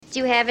Do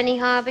you have any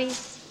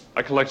hobbies?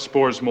 I collect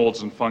spores,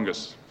 molds, and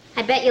fungus.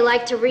 I bet you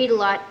like to read a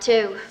lot,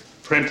 too.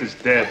 Print is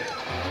dead.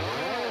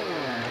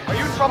 Are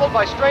you troubled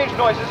by strange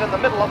noises in the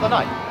middle of the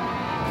night?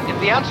 If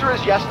the answer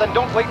is yes, then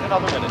don't wait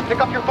another minute.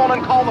 Pick up your phone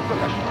and call the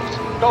professionals.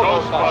 Go,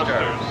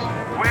 Ghostbusters.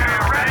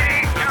 We're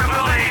ready to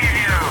believe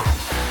you.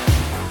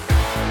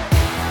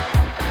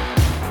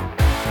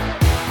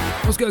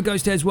 What's good,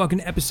 Ghost Heads? Welcome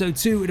to episode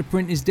 2 of the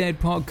Print is Dead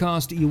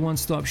podcast, your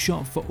one-stop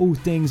shop for all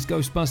things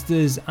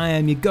Ghostbusters. I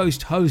am your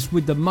ghost host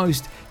with the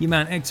most, your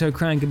man Ecto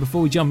Crank, and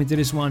before we jump into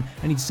this one,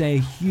 I need to say a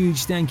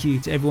huge thank you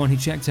to everyone who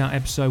checked out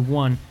episode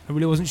 1. I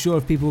really wasn't sure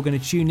if people were going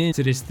to tune in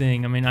to this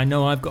thing. I mean, I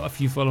know I've got a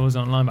few followers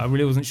online, but I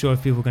really wasn't sure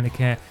if people were going to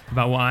care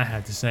about what I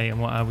had to say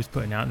and what I was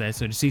putting out there.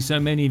 So to see so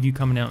many of you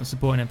coming out and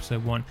supporting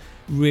episode 1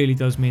 really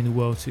does mean the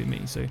world to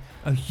me. So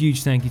a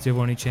huge thank you to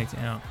everyone who checked it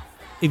out.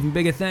 Even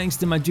bigger thanks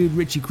to my dude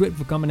Richie Crypt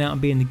for coming out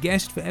and being the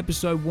guest for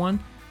episode 1.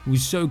 It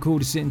was so cool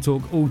to sit and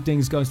talk all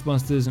things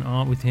Ghostbusters and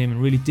art with him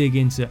and really dig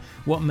into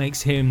what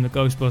makes him the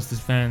Ghostbusters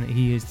fan that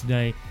he is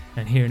today,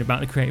 and hearing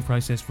about the creative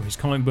process for his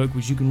comic book,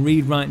 which you can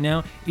read right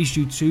now.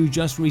 Issue 2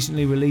 just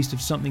recently released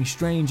of Something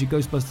Strange, a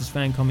Ghostbusters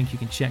fan comic. You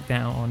can check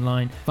that out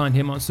online. Find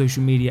him on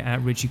social media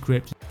at Richie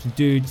Crypt.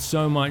 Dude,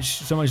 so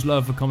much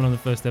love for coming on the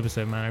first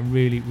episode, man. I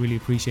really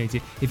appreciate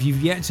it. If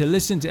you've yet to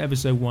listen to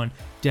episode 1,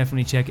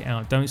 definitely check it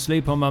out. Don't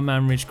sleep on my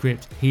man Rich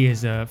Crypt. He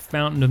is a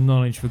fountain of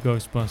knowledge for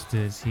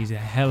Ghostbusters. He's a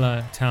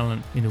hella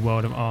talent in the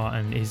world of art,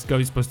 and his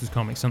Ghostbusters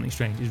comic, Something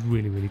Strange, is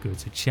really good.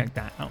 So check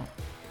that out.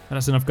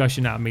 That's enough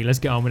gushing out of me. Let's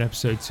get on with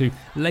episode 2.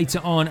 Later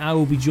on, I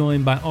will be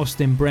joined by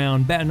Austin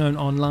Brown, better known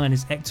online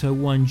as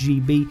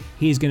Ecto-1GB.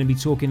 He is going to be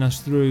talking us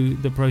through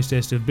the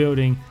process of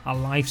building a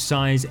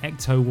life-size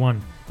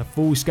Ecto-1. A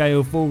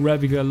full-scale, full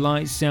replica,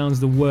 lights, sounds,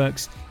 the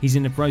works. He's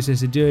in the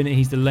process of doing it.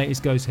 He's the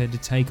latest ghost head to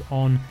take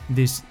on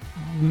this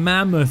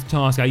mammoth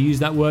task. I use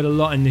that word a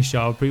lot in this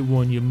show. I'll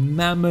pre-warn you.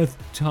 Mammoth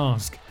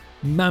task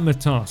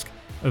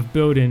of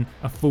building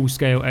a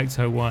full-scale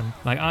Ecto-1.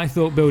 Like, I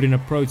thought building a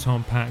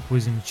proton pack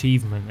was an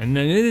achievement, and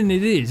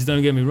it is,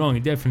 don't get me wrong,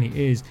 it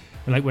definitely is.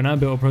 But like, when I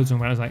built a proton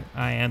pack, I was like,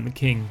 I am the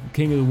king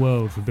of the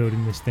world for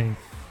building this thing.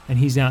 And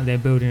he's out there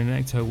building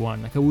an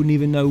Ecto-1. Like, I wouldn't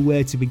even know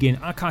where to begin.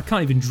 I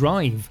can't even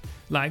drive.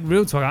 Like,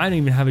 real talk, I don't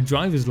even have a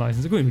driver's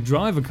license. I couldn't even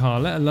drive a car,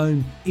 let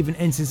alone even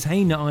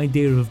entertain the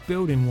idea of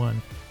building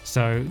one.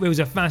 So it was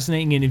a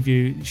fascinating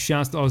interview.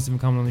 Shouts to Austin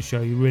for coming on the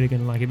show. You're really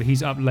going to like it, but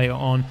he's up later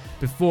on.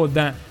 Before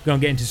that, we're going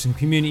to get into some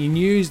community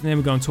news, and then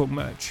we're going to talk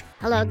merch.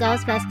 Hello,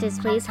 Ghostbusters,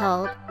 please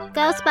hold.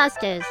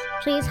 Ghostbusters,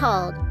 please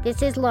hold.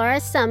 This is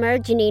Laura Summer,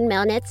 Janine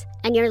Melnitz,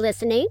 and you're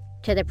listening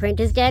to the Print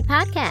is Dead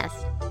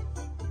podcast.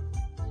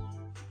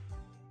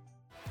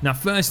 Now,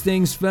 first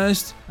things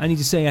first, I need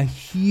to say a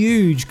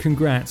huge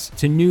congrats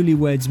to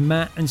newlyweds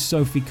Matt and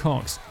Sophie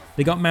Cox.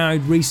 They got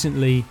married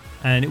recently,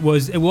 and it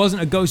wasn't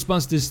a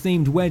Ghostbusters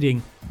themed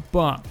wedding,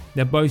 but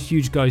they're both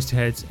huge ghost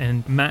heads,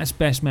 and Matt's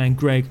best man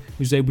Greg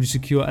was able to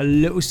secure a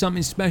little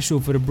something special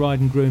for the bride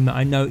and groom that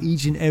I know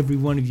each and every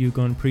one of you are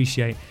going to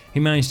appreciate. He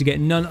managed to get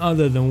none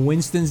other than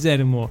Winston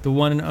Zeddemore, the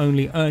one and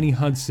only Ernie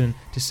Hudson,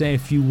 to say a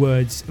few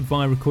words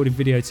via recorded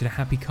video to the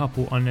happy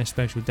couple on their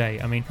special day.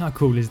 I mean, how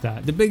cool is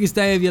that? The biggest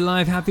day of your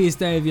life, happiest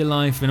day of your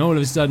life, and all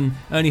of a sudden,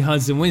 Ernie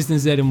Hudson, Winston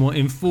Zeddemore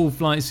in full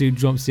flight suit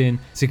drops in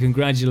to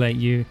congratulate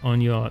you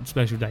on your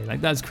special day.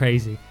 Like, that's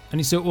crazy. And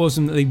it's so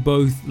awesome that they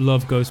both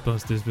love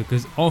Ghostbusters,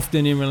 because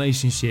often in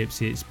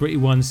relationships it's pretty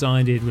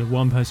one-sided, where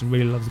one person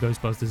really loves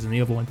Ghostbusters and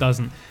the other one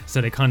doesn't. So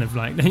they kind of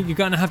like, you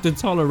kind of have to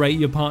tolerate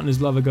your partner's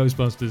love of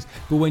Ghostbusters.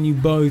 But when you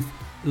both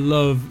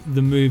love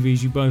the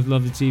movies, you both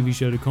love the TV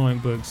show, the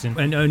comic books, and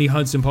Ernie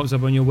Hudson pops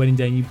up on your wedding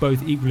day and you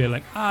both equally are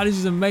like, this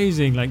is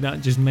amazing. Like,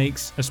 that just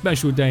makes a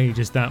special day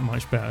just that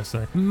much better.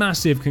 So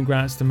massive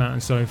congrats to Matt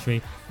and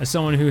Sophie. As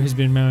someone who has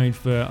been married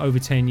for over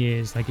 10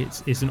 years, like,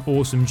 it's an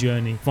awesome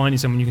journey. Finding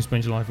someone you can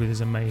spend your life with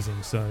is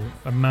amazing. So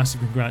a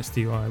massive congrats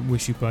to you. I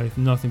wish you both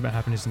nothing but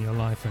happiness in your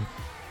life, and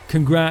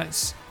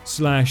congrats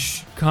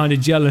 / kind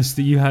of jealous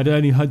that you had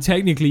Ernie Hudson.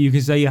 Technically, you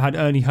can say you had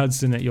Ernie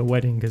Hudson at your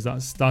wedding, because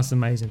that's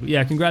amazing. But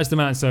yeah, congrats to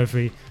Matt and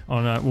Sophie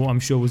on what I'm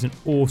sure was an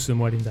awesome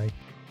wedding day.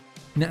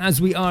 Now,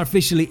 as we are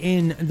officially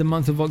in the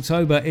month of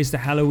October, it's the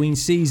Halloween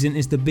season.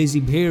 It's the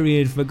busy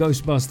period for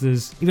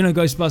Ghostbusters. Even though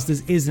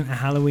Ghostbusters isn't a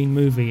Halloween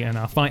movie, and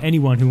I'll fight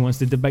anyone who wants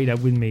to debate that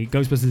with me,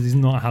 Ghostbusters is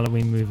not a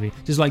Halloween movie.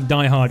 Just like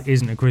Die Hard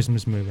isn't a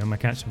Christmas movie. I'm going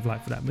to catch some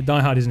flack for that. But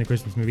Die Hard isn't a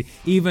Christmas movie.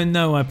 Even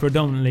though I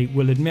predominantly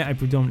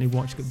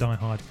watch Die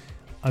Hard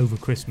over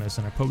Christmas,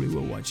 and I probably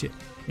will watch it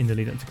in the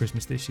lead up to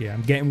Christmas this year.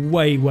 I'm getting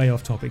way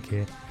off topic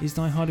here. Is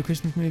Die Hard a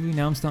Christmas movie?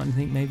 Now I'm starting to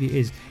think maybe it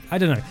is. I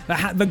don't know.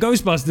 But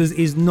Ghostbusters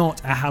is not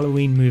a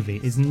Halloween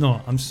movie. It's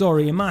not. I'm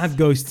sorry. It might have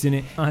ghosts in it.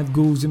 It might have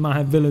ghouls. It might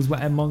have villains,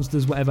 whatever,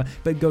 monsters, whatever.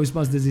 But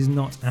Ghostbusters is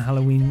not a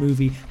Halloween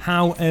movie.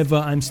 However,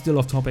 I'm still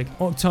off topic.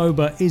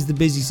 October is the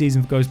busy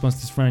season for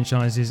Ghostbusters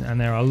franchises, and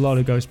there are a lot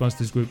of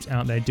Ghostbusters groups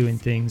out there doing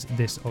things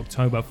this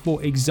October.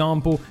 For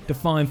example, the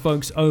fine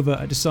folks over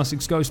at the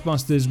Sussex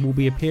Ghostbusters will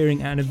be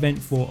appearing at at an event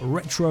for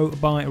Retro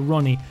by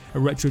Ronnie, a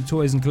retro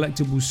toys and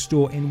collectibles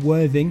store in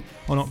Worthing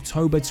on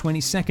October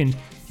 22nd.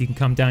 You can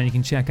come down, you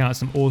can check out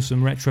some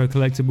awesome retro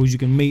collectibles. You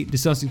can meet the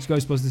Sussex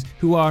Ghostbusters,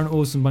 who are an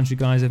awesome bunch of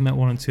guys. I've met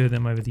one or two of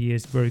them over the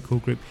years. Very cool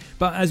group.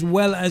 But as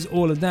well as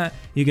all of that,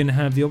 you're going to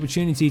have the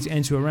opportunity to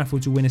enter a raffle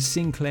to win a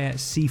Sinclair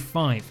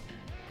C5.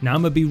 Now,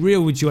 I'm going to be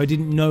real with you, I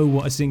didn't know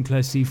what a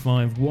Sinclair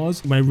C5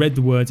 was. When I read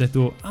the words, I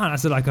thought,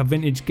 that's like a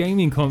vintage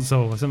gaming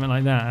console or something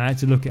like that. I had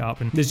to look it up,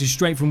 and this is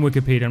straight from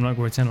Wikipedia. I'm not going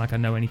to pretend like I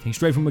know anything.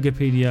 Straight from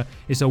Wikipedia,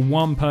 it's a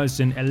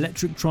one-person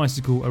electric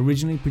tricycle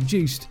originally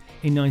produced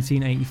in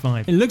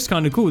 1985. It looks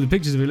kind of cool. The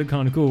pictures of it look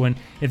kind of cool, and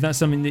if that's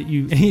something that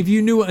if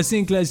you knew what a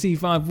Sinclair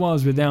C5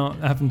 was without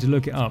having to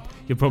look it up,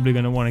 you're probably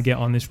going to want to get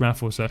on this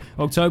raffle. So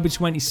October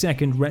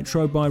 22nd,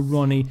 Retro by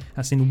Ronnie,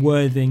 that's in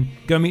Worthing.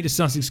 Go meet the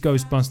Sussex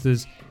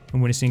Ghostbusters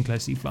and win a Sinclair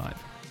C5.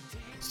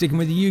 Sticking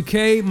with the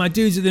UK, my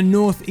dudes at the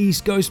North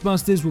East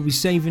Ghostbusters will be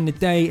saving the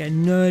day at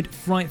Nerd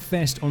Fright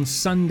Fest on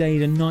Sunday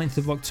the 9th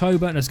of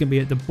October. That's going to be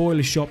at the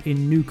Boiler Shop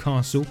in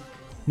Newcastle.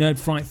 Nerd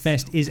Fright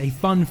Fest is a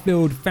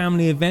fun-filled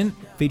family event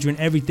featuring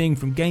everything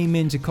from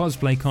gaming to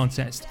cosplay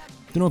contests.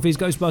 The North East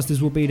Ghostbusters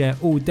will be there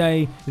all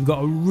day. They've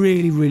got a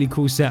really, really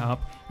cool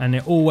setup, and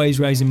they're always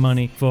raising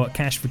money for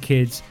Cash for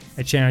Kids,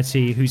 a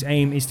charity whose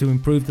aim is to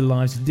improve the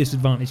lives of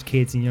disadvantaged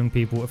kids and young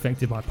people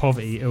affected by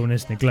poverty,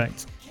 illness,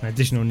 neglect, and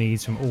additional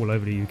needs from all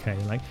over the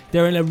UK. Like,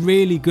 they're a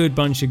really good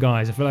bunch of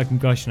guys. I feel like I'm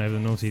gushing over the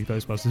North East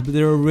Ghostbusters, but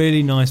they're a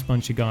really nice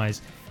bunch of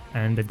guys,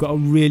 and they've got a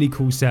really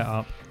cool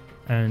setup.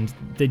 And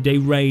they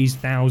raise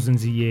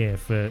thousands a year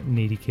for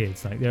needy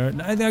kids. Like they're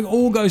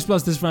all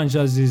Ghostbusters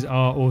franchises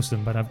are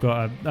awesome, but I've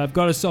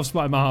got a soft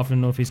spot in my heart for the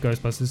North East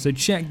Ghostbusters. So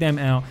check them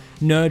out.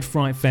 Nerd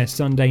Fright Fest,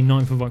 Sunday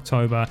 9th of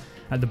October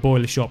at the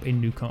Boiler Shop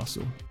in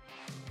Newcastle.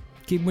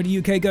 Keeping with the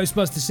UK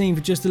Ghostbuster scene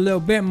for just a little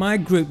bit, my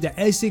group, the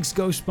Essex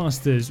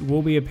Ghostbusters,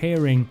 will be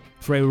appearing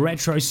for a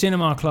retro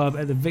cinema club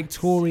at the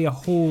Victoria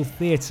Hall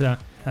Theatre.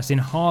 That's in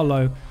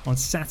Harlow on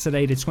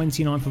Saturday the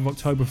 29th of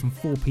October from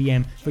 4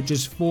 p.m. For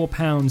just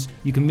 £4,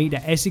 you can meet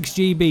the Essex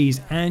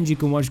GBs and you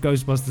can watch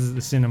Ghostbusters at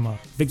the cinema.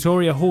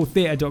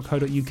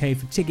 VictoriaHallTheatre.co.uk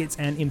for tickets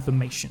and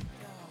information.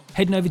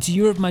 Heading over to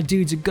Europe, my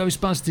dudes at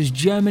Ghostbusters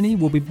Germany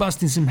will be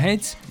busting some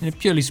heads, in a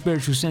purely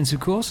spiritual sense of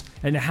course,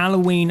 at the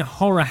Halloween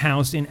Horror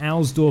House in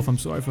Alsdorf, I'm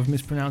sorry if I've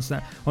mispronounced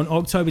that, on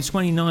October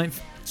 29th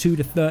to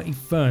the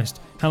 31st.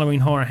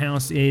 Halloween Horror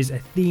House is a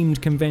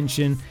themed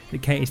convention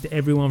that caters to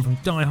everyone from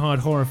die-hard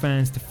horror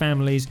fans to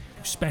families,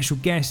 with special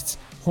guests,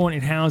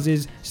 haunted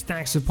houses,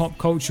 stacks of pop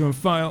culture and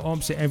photo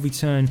ops at every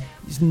turn.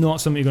 It's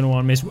not something you're going to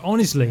want to miss.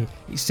 Honestly,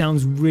 it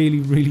sounds really,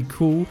 really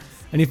cool.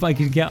 And if I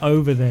could get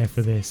over there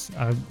for this,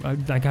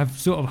 I'm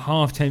sort of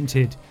half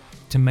tempted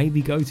to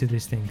maybe go to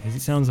this thing because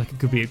it sounds like it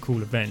could be a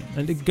cool event.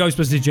 And the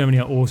Ghostbusters Germany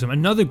are awesome.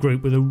 Another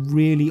group with a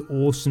really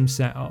awesome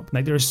setup.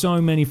 Like there are so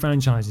many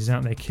franchises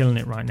out there killing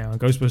it right now, and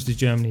Ghostbusters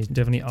Germany is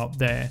definitely up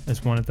there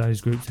as one of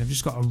those groups. They've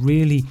just got a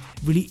really,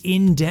 really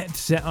in-depth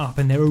setup,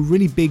 and they're a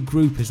really big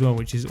group as well,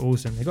 which is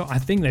awesome. I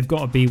think they've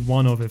got to be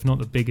one of, if not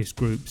the biggest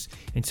groups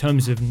in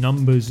terms of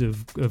numbers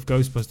of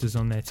Ghostbusters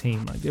on their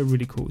team. Like they're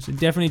really cool. So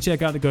definitely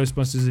check out the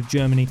Ghostbusters of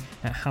Germany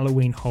at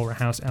Halloween Horror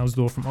House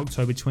Alsdorf from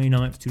October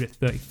 29th to the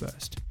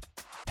 31st.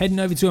 Heading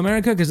over to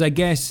America, because I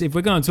guess if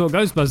we're going to talk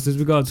Ghostbusters,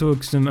 we've got to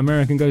talk some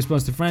American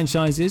Ghostbuster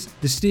franchises.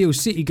 The Steel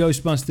City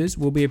Ghostbusters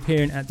will be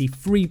appearing at the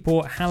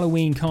Freeport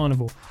Halloween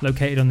Carnival,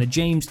 located on the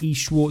James E.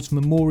 Schwartz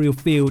Memorial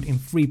Field in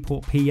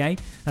Freeport, PA.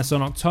 That's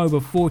on October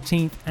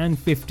 14th and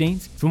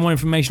 15th. For more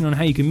information on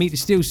how you can meet the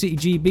Steel City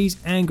GBs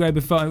and grab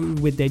a photo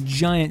with their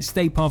giant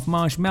Stay Puft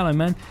Marshmallow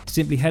Man,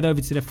 simply head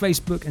over to their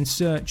Facebook and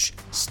search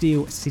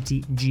Steel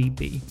City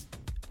GB.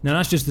 Now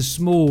that's just a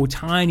small,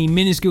 tiny,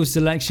 minuscule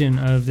selection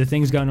of the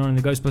things going on in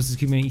the Ghostbusters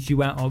community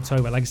throughout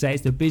October. Like I say,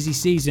 it's the busy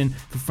season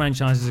for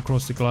franchises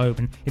across the globe,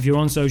 and if you're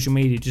on social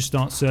media, just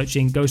start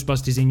searching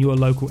Ghostbusters in your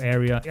local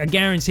area. I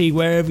guarantee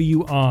wherever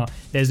you are,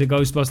 there's a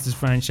Ghostbusters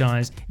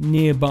franchise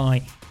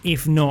nearby,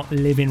 if not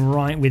living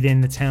right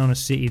within the town or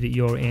city that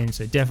you're in.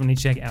 So definitely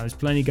check it out. There's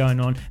plenty going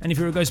on. And if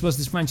you're a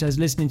Ghostbusters franchise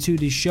listening to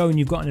this show and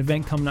you've got an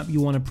event coming up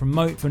you want to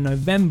promote for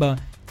November,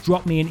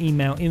 drop me an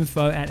email,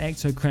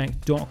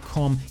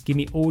 info@ectocrank.com. Give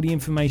me all the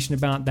information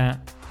about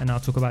that, and I'll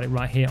talk about it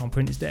right here on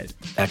Print is Dead.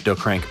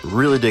 Ectocrank,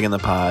 really digging the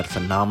pod.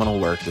 Phenomenal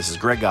work. This is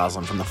Greg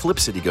Goslin from the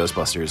Flip City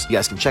Ghostbusters. You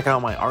guys can check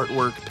out my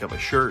artwork, pick up a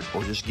shirt,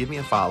 or just give me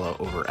a follow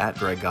over at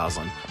Greg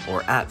Goslin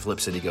or at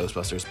Flip City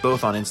Ghostbusters,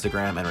 both on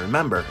Instagram. And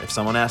remember, if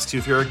someone asks you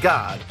if you're a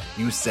god,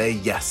 you say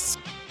yes.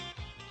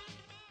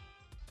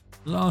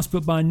 Last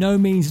but by no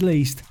means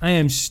least, I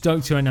am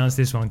stoked to announce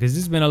this one because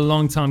this has been a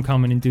long time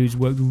coming and dudes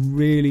worked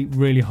really,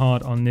 really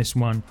hard on this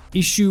one.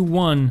 Issue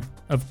 1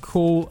 of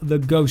Call the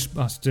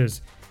Ghostbusters,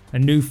 a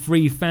new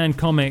free fan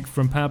comic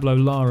from Pablo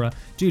Lara.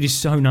 Dude is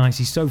so nice,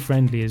 he's so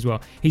friendly as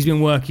well. He's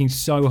been working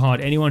so hard.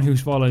 Anyone who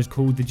follows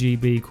Called the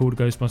GB, Called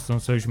the Ghostbusters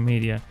on social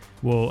media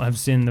will have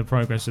seen the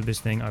progress of this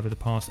thing over the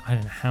past, I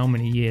don't know how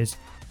many years.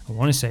 I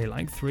want to say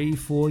like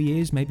 3-4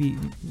 years, maybe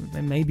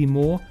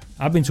more.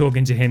 I've been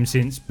talking to him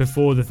since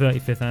before the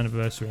 35th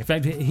anniversary. In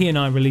fact, he and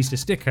I released a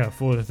sticker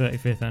for the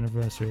 35th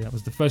anniversary. That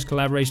was the first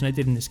collaboration I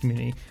did in this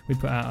community. We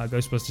put out our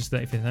Ghostbusters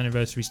 35th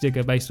anniversary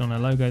sticker based on a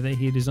logo that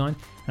he designed.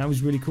 That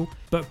was really cool.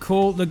 But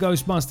Call the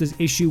Ghostbusters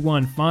Issue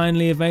 1,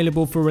 finally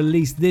available for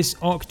release this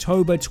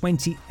October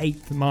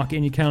 28th. Mark it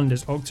in your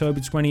calendars,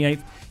 October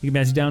 28th. You can be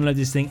able to download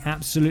this thing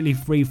absolutely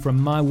free from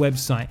my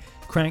website,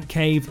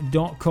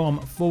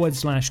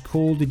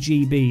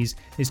 crankcave.com/callthegbs.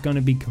 It's going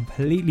to be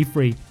completely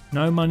free,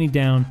 no money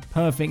down,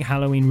 perfect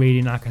Halloween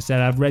reading. Like I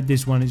said, I've read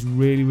this one, it's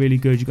really, really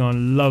good. You're going to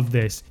love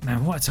this.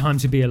 Man, what a time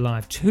to be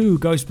alive. 2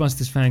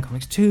 Ghostbusters fan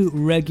comics, 2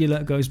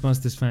 regular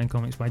Ghostbusters fan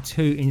comics by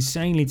 2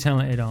 insanely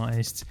talented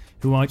artists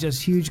who are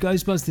just huge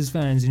Ghostbusters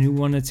fans and who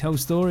want to tell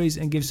stories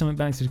and give something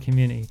back to the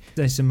community.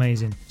 That's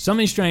amazing.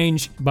 Something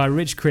Strange by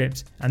Rich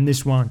Crypt, and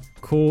this one,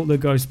 Call the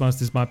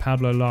Ghostbusters by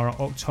Pablo Lara,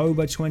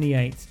 October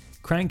 28th.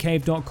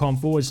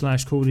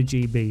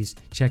 crankcave.com/callthegbs.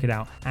 Check it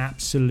out,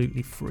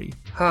 absolutely free.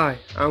 Hi,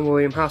 I'm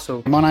William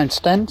Hassel. My name's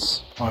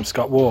Stents. I'm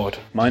Scott Ward.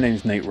 My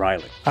name's Nate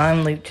Riley.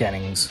 I'm Luke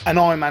Jennings. And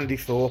I'm Andy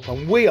Thorpe,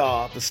 and we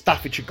are the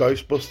Staffordshire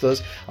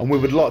Ghostbusters, and we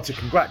would like to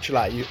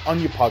congratulate you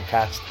on your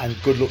podcast and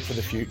good luck for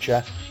the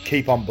future.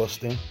 Keep on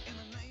busting.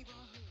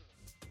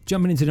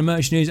 Jumping into the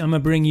merch news, I'm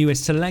going to bring you a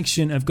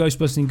selection of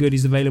Ghostbusting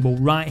goodies available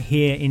right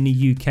here in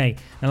the UK.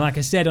 Now, like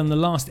I said on the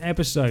last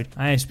episode,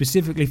 I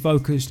specifically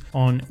focused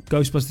on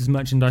Ghostbusters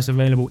merchandise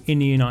available in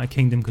the United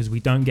Kingdom because we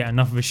don't get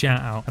enough of a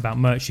shout out about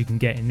merch you can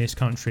get in this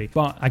country.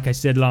 But like I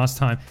said last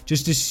time,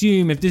 just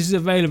assume if this is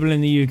available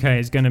in the UK,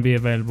 it's going to be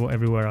available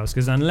everywhere else,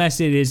 because unless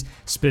it is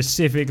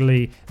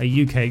specifically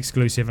a UK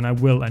exclusive, and I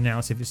will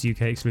announce if it's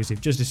UK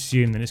exclusive, just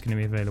assume that it's going to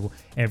be available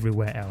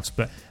everywhere else.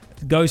 But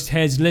Ghost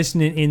heads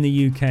listening in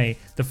the UK,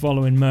 the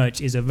following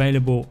merch is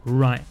available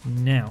right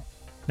now.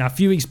 Now, a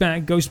few weeks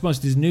back,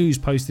 Ghostbusters News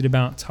posted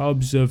about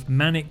tubs of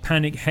Manic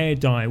Panic hair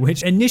dye,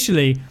 which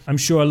initially I'm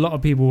sure a lot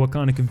of people were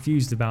kind of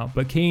confused about,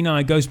 but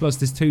keen-eyed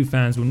Ghostbusters 2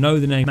 fans will know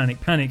the name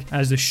Manic Panic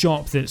as the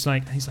shop that's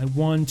like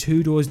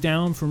 1-2 doors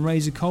down from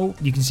Razor Cult.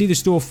 You can see the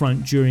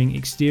storefront during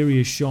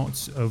exterior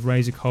shots of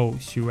Razor Cult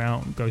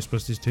throughout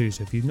Ghostbusters 2,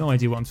 so if you've no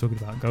idea what I'm talking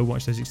about, go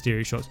watch those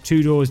exterior shots.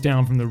 2 doors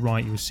down from the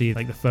right, you'll see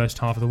like the first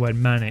half of the word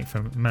Manic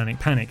from Manic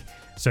Panic.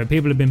 So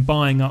people have been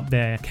buying up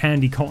their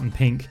candy cotton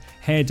pink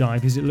hair dye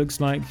because it looks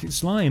like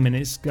slime and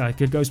it's like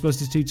a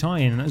Ghostbusters 2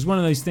 tie-in. And it was one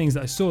of those things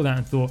that I saw that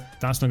and thought,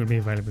 that's not going to be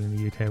available in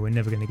the UK, we're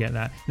never going to get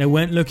that. And I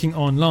went looking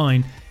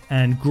online,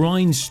 and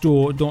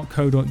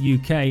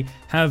grindstore.co.uk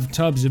have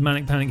tubs of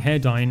Manic Panic hair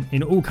dye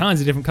in all kinds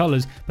of different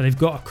colours, but they've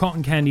got a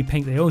cotton candy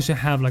pink. They also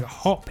have like a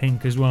hot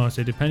pink as well,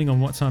 so depending on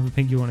what type of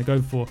pink you want to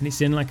go for. And it's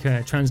in like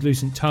a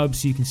translucent tub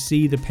so you can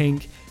see the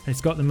pink, and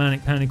it's got the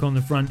Manic Panic on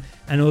the front.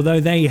 And although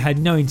they had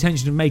no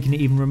intention of making it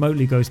even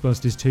remotely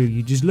Ghostbusters 2,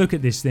 you just look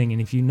at this thing, and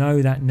if you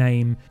know that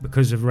name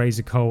because of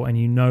Razor Cult and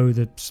you know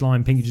the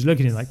slime pink, you just look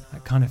at it like,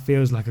 that kind of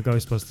feels like a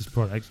Ghostbusters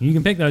product. And you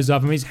can pick those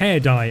up. I mean, it's hair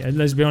dye, and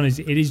let's be honest,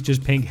 it is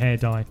just pink hair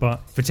dye.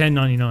 But for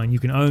 $10.99, you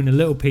can own a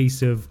little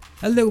piece of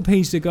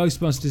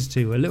Ghostbusters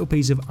 2, a little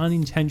piece of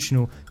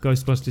unintentional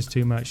Ghostbusters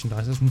 2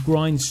 merchandise. That's from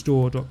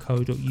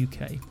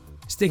grindstore.co.uk.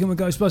 Sticking with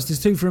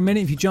Ghostbusters 2 for a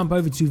minute, if you jump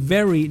over to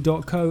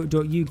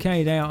very.co.uk,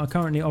 they are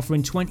currently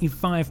offering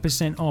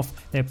 25%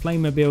 off their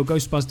Playmobil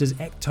Ghostbusters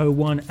Ecto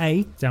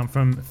 1A, down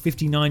from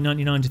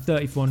 $59.99 to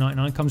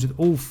 $34.99. Comes with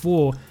all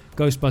 4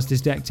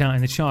 Ghostbusters decked out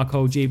in the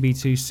charcoal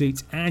GB2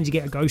 suits, and you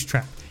get a ghost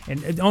trap.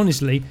 And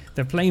honestly,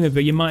 the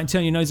Playmobil, you might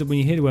turn your nose up when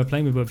you hear the word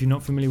Playmobil if you're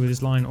not familiar with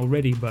this line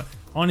already, but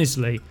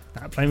honestly,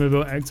 that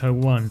Playmobil Ecto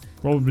 1,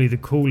 probably the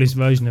coolest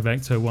version of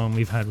Ecto 1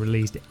 we've had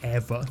released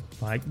ever.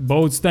 Like,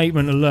 bold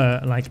statement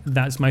alert, like,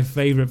 that's my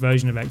favourite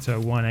version of Ecto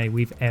 1A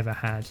we've ever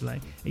had.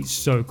 Like, it's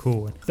so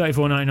cool.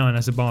 $34.99,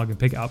 that's a bargain,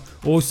 pick it up.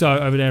 Also,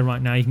 over there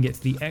right now, you can get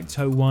the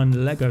Ecto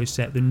 1 Lego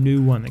set, the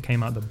new one that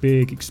came out, the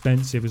big,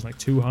 expensive, it was like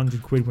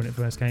 £200 when it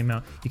first came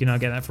out. You can now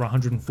get that for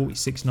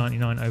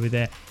 $146.99 over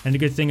there. And the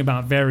good thing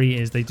about Very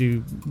is they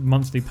do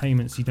monthly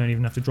payments, so you don't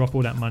even have to drop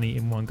all that money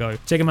in one go.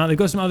 Check them out, they've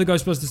got some other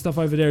Ghostbusters stuff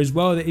over there as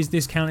well that is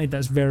discounted.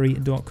 That's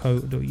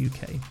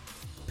very.co.uk.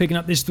 Picking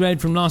up this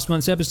thread from last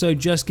month's episode,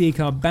 Just Geek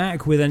are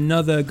back with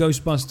another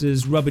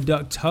Ghostbusters rubber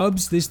duck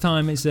tubs. This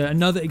time it's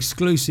another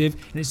exclusive,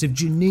 and it's of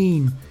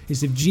Janine.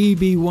 It's of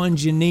GB1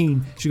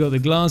 Janine. She got the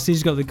glasses,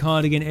 she got the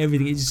cardigan,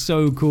 everything. It's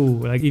so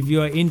cool. Like, if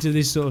you're into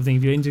this sort of thing,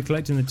 if you're into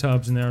collecting the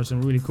tubs, and there are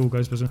some really cool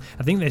Ghostbusters.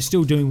 I think they're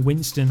still doing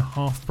Winston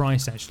half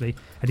price, actually.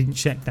 I didn't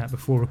check that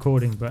before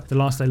recording, but the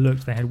last I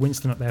looked, they had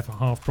Winston up there for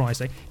half price.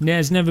 Like,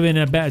 there's never been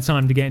a better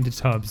time to get into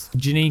tubs.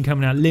 Janine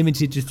coming out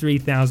limited to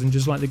 3,000,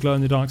 just like the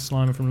glow-in-the-dark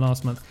Slimer from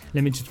last month.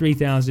 Limited to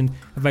 3,000,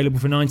 available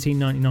for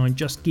 $19.99,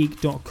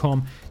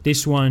 justgeek.com.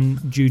 This one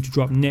due to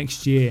drop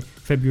next year,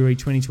 February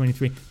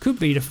 2023. That could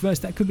be the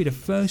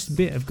first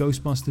bit of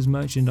Ghostbusters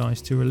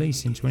merchandise to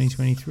release in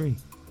 2023.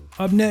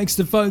 Up next,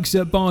 the folks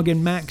at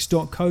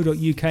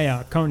bargainmax.co.uk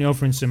are currently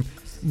offering some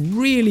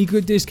really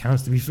good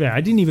discounts, to be fair.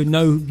 I didn't even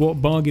know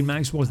what Bargain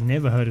Max was,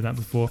 never heard of that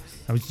before.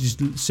 I was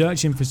just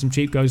searching for some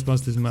cheap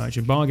Ghostbusters merch,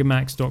 and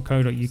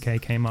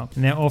bargainmax.co.uk came up,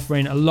 and they're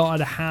offering a lot of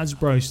the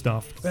Hasbro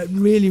stuff at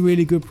really,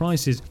 really good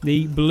prices.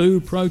 The Blue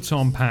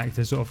Proton Pack,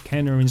 the sort of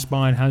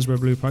Kenner-inspired Hasbro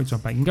Blue Proton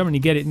Pack, you can currently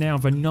get it now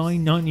for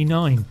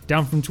 $9.99,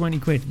 down from 20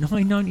 quid.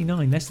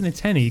 $9.99, less than a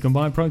tenner. You can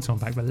buy a Proton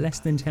Pack for less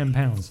than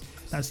 £10.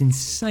 That's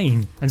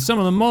insane. And some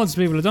of the mods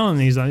people have done on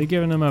these, like they're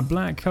giving them a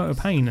black coat of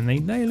paint, and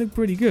they look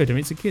pretty good. I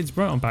mean, it's a kid's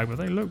Proton Pack, but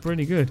they look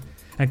pretty good.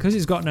 And because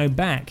it's got no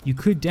back, you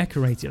could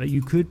decorate it. Like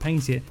you could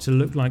paint it to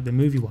look like the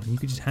movie one. You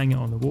could just hang it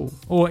on the wall.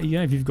 Or,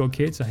 if you've got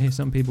kids, I hear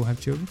some people have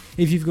children.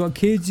 If you've got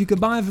kids, you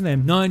could buy for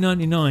them.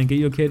 $9.99. Get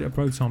your kid a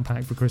Proton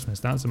Pack for Christmas.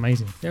 That's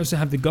amazing. They also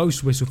have the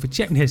Ghost Whistle for,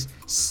 check this,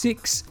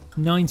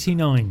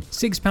 £6.99.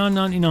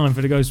 £6.99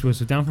 for the Ghost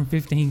Whistle, down from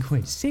 15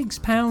 quid.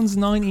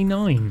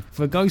 £6.99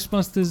 for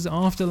Ghostbusters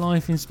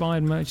Afterlife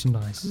inspired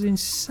merchandise. This is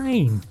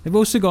insane. They've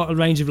also got a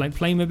range of like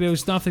Playmobil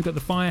stuff. They've got the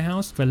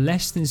Firehouse for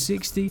less than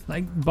 60.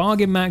 Like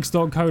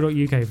bargainmax.co.uk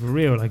for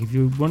real. Like if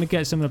you want to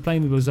get some of the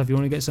Playmobil stuff, you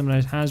want to get some of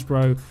those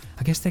Hasbro,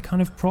 I guess they're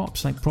kind of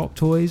props, like prop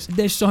toys.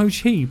 They're so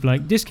cheap.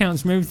 Like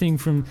discounts from everything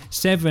from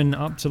 7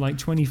 up to like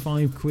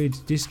 25 quid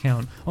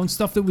discount on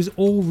stuff that was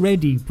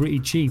already pretty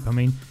cheap. I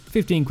mean,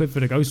 15 quid for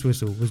the Ghost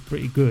Whistle was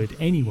pretty good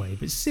anyway,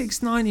 but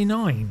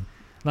 $6.99,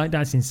 like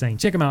that's insane.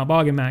 Check them out,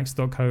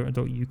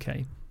 bargainmax.co.uk.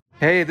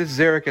 Hey, this is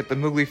Eric at the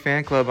Moogly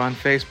Fan Club on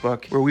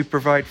Facebook, where we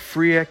provide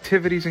free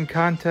activities and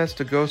contests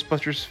to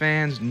Ghostbusters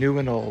fans new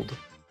and old.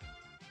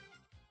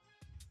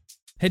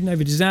 Heading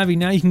over to Zavvi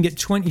now, you can get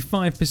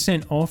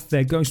 25% off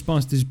their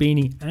Ghostbusters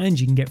beanie, and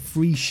you can get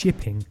free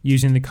shipping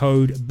using the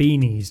code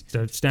BEANIES.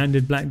 So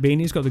standard black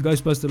beanie's got the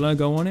Ghostbuster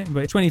logo on it,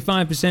 but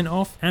 25%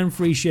 off and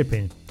free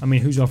shipping. I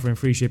mean, who's offering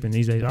free shipping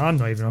these days? I'm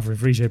not even offering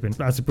free shipping.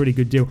 That's a pretty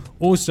good deal.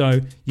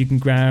 Also, you can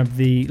grab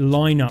the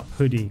lineup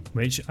hoodie,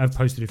 which I've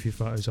posted a few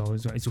photos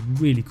of. It's a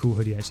really cool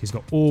hoodie actually. It's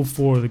got all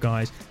 4 of the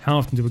guys. How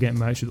often do we get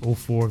merch with all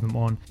 4 of them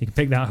on? You can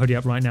pick that hoodie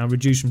up right now,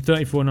 reduced from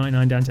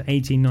 $34.99 down to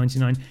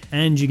 $18.99,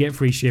 and you get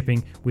free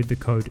shipping with the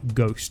code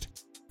GHOST.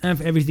 And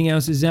for everything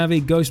else at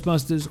Zavvi,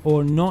 Ghostbusters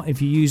or not,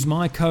 if you use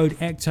my code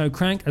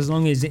ECTOCRANK, as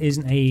long as it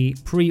isn't a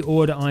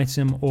pre-order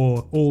item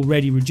or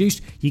already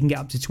reduced, you can get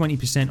up to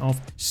 20% off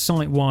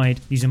site-wide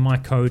using my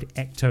code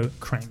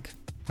ECTOCRANK.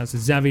 That's at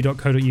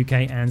zavvi.co.uk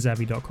and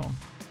zavvi.com.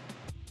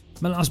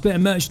 My last bit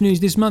of merch news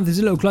this month is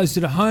a little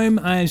closer to home.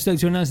 I am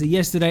stoked to announce that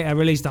yesterday I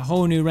released a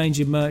whole new range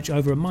of merch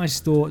over at my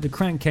store, The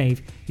Crank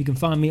Cave. You can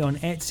find me on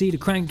Etsy,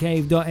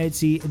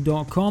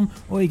 thecrankcave.etsy.com,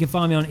 or you can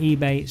find me on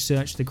eBay,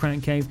 search The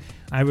Crank Cave.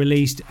 I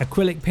released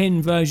acrylic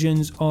pin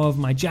versions of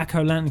my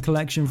Jack-O-Lantern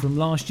collection from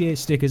last year.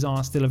 Stickers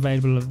are still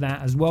available of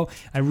that as well.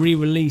 I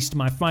re-released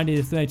my Friday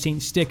the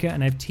 13th sticker,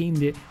 and I've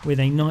teamed it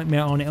with a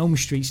Nightmare on Elm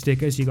Street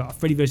sticker. So you got a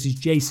Freddy vs.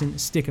 Jason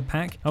sticker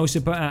pack. I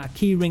also put out a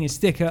keyring and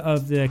sticker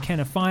of the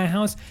Kenner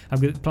Firehouse.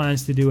 I've got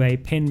plans to do a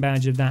pin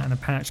badge of that and a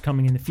patch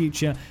coming in the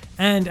future.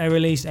 And I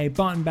released a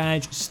button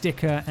badge,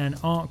 sticker, and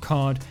art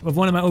card of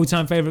one of my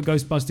all-time favorite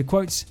Ghostbuster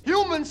quotes.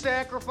 Human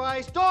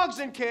sacrifice, dogs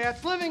and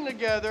cats living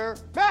together,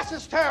 mass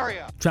hysteria.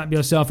 Trap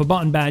yourself a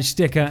button badge,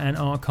 sticker, and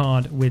art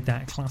card with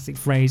that classic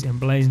phrase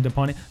emblazoned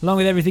upon it, along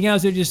with everything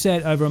else I just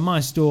said over on my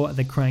store,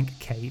 The Crank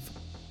Cave.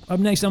 Up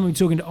next, I'm going to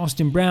be talking to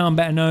Austin Brown,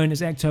 better known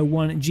as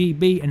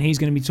Ecto-1GB, and he's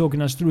going to be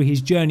talking us through his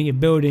journey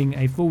of building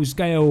a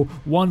full-scale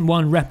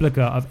 1/1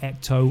 replica of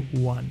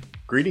Ecto-1.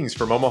 Greetings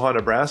from Omaha,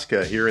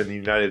 Nebraska, here in the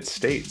United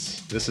States.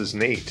 This is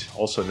Nate,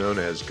 also known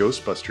as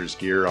Ghostbusters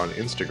Gear on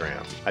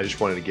Instagram. I just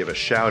wanted to give a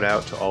shout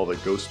out to all the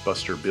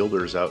Ghostbuster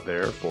builders out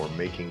there for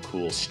making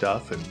cool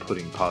stuff and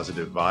putting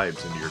positive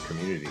vibes into your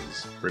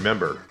communities.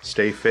 Remember,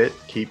 stay fit,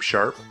 keep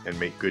sharp, and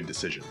make good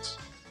decisions.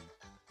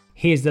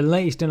 Here's the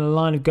latest in a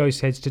line of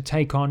ghost heads to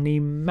take on the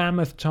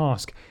mammoth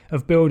task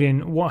of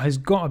building what has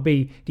got to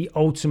be the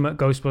ultimate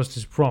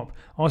Ghostbusters prop.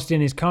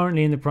 Austin is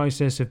currently in the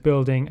process of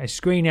building a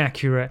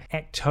screen-accurate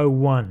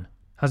Ecto-1.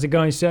 How's it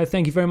going, sir?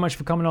 Thank you very much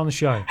for coming on the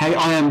show. Hey,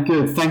 I am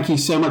good. Thank you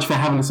so much for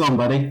having us on,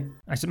 buddy.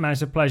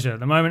 It's a pleasure.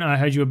 The moment I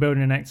heard you were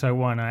building an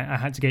Ecto-1, I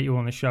had to get you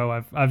on the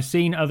show. I've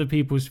seen other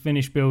people's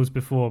finished builds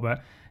before,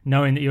 but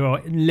knowing that you're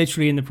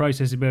literally in the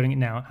process of building it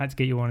now, I had to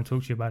get you on and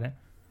talk to you about it.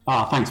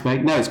 Ah, thanks,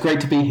 mate. No, it's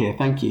great to be here.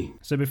 Thank you.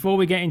 So before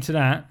we get into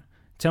that,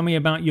 tell me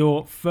about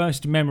your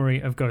first memory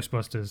of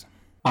Ghostbusters.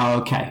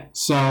 Okay,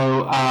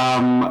 so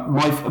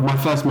my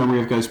first memory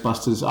of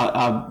Ghostbusters,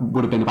 I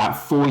would have been about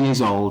 4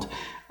 years old,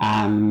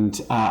 and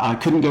I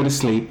couldn't go to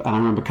sleep, and I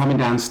remember coming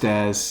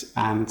downstairs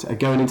and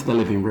going into the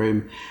living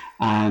room,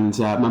 and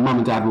my mum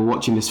and dad were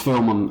watching this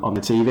film on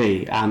the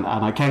TV, and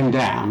I came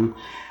down,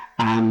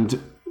 and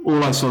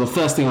the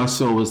first thing I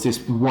saw was this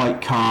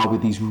white car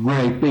with these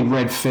big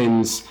red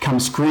fins come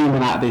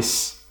screaming out of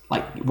this,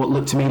 like what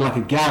looked to me like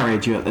a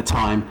garage at the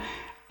time,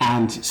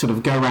 and sort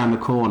of go around the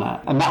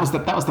corner. And that was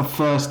the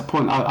first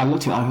point I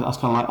looked at it. I was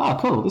kind of like, oh,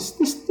 cool,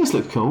 this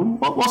looks cool.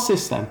 What's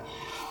this then?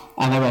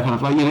 And they were kind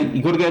of like,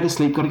 you got to go to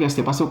sleep, got to go to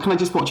sleep. I said, well, can I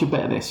just watch a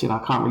bit of this? I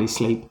can't really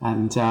sleep.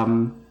 And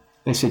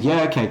they said,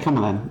 yeah, okay, come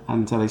on then.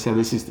 And they said,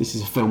 this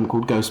is a film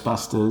called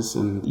Ghostbusters,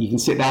 and you can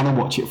sit down and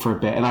watch it for a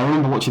bit. And I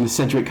remember watching the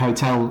Cedric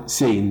Hotel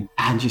scene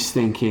and just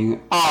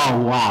thinking,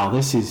 oh, wow,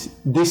 this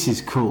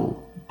is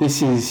cool.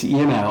 This is,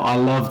 I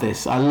love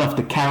this. I love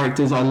the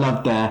characters. I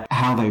loved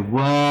how they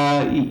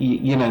were,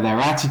 their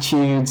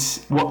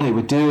attitudes, what they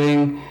were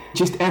doing.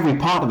 Just every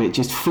part of it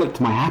just flicked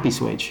my happy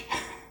switch.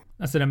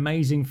 That's an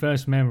amazing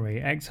first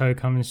memory. Ecto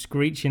coming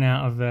screeching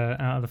out of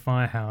the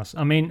firehouse.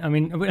 I mean,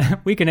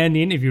 we can end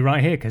the interview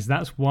right here because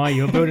that's why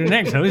you're building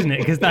an Ecto, isn't it?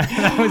 Because that's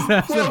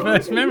the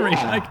first memory.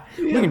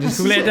 We can just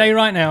call it a day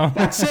right now.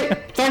 That's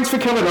it. Thanks for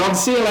coming on.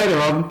 See you later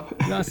on.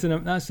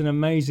 That's an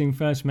amazing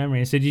first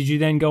memory. So did you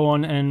then go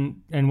on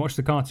and watch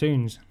the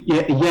cartoons?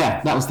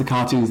 Yeah, that was the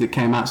cartoons that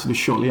came out sort of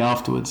shortly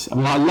afterwards. I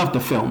mean, I loved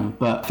the film,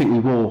 but I think we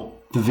wore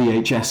the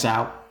VHS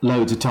out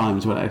loads of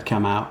times when it had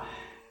come out.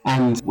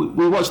 And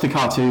we watched the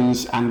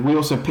cartoons, and we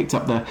also picked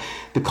up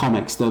the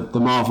comics, the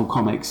Marvel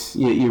comics.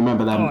 You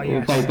remember them? Oh,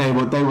 yes.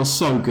 They were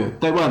so good.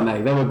 They weren't they?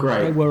 They were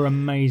great. They were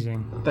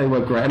amazing. They were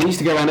great. And I used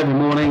to go around every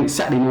morning,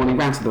 Saturday morning,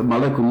 round to my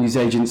local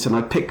newsagents, and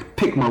I'd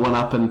pick my one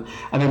up and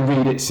then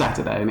read it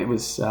Saturday. And it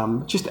was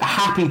just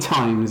happy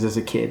times as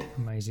a kid.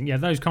 Amazing. Yeah,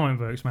 those comic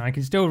books, man. I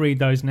can still read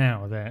those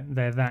now.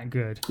 They're that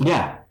good.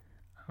 Yeah.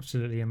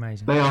 Absolutely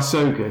amazing. They are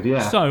so good,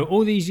 yeah. So,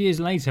 all these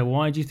years later,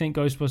 why do you think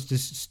Ghostbusters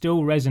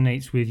still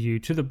resonates with you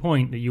to the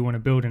point that you want to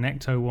build an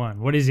Ecto-1?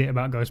 What is it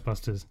about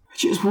Ghostbusters?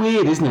 It's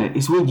weird, isn't it?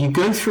 It's weird. You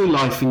go through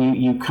life and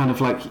you kind of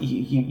like,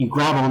 you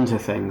grab onto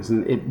things,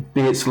 and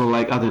be it sort of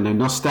like, I don't know,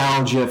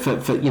 nostalgia for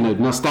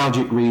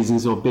nostalgic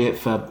reasons, or be it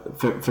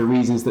for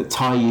reasons that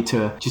tie you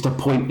to just a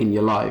point in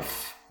your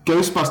life.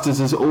 Ghostbusters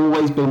has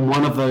always been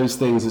one of those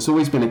things. It's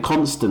always been a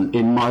constant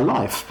in my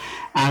life.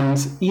 And,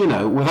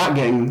 without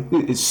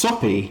getting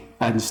soppy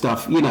and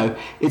stuff,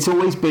 it's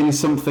always been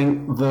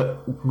something that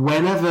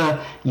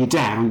whenever you're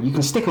down, you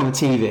can stick on the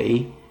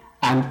TV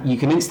and you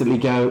can instantly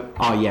go,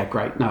 oh yeah,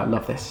 great, no, I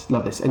love this.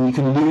 And you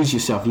can lose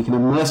yourself, you can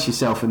immerse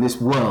yourself in this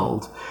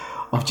world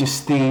of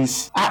just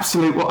these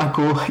absolute, what I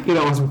call,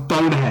 as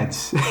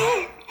boneheads.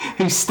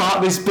 who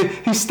start this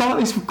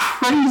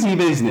crazy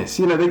business.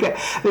 They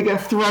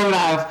get thrown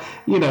out of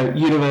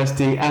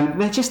university, and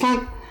they're just like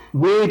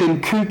weird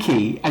and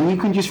kooky, and you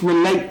can just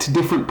relate to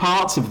different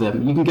parts of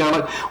them. You can go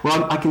like,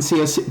 well, I can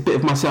see a bit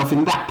of myself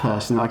in that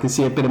person, I can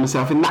see a bit of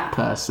myself in that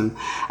person.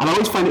 And I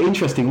always find it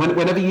interesting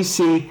whenever you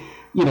see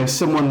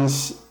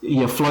someone's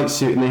flight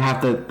suit and they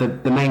have the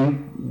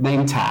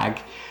name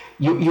tag,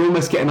 you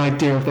almost get an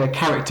idea of their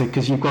character,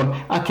 because you've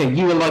gone, okay,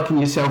 you are liking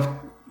yourself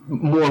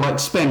more like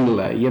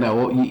Spengler,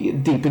 or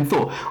deep in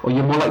thought, or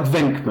you're more like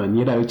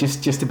Venkman,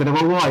 just a bit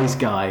of a wise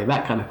guy,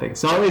 that kind of thing.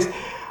 So I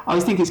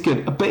always think it's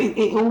good, but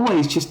it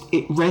always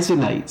it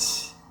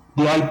resonates.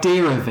 The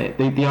idea of it,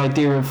 the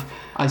idea of,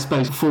 I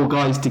suppose, four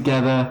guys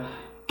together,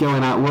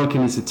 going out,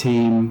 working as a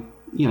team,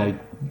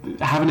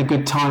 having a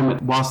good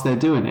time whilst they're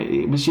doing it.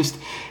 It was just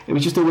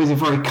always a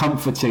very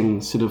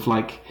comforting sort of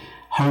like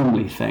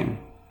homely thing.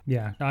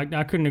 Yeah,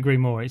 I couldn't agree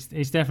more. It's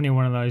definitely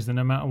one of those that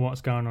no matter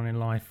what's going on in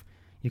life,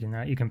 you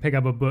can pick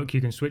up a book, you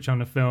can switch on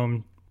the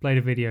film, play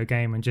the video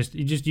game, and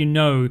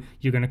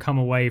you're going to come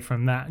away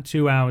from that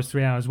 2 hours,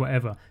 3 hours,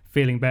 whatever,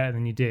 feeling better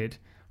than you did.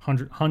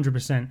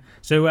 100%.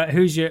 So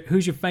who's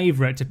your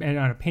favourite to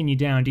pin you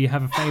down? Do you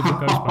have a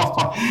favourite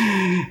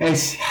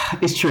Ghostbuster?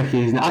 It's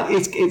tricky, isn't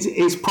it?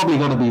 It's probably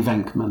got to be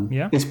Venkman.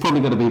 Yeah? It's probably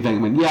got to be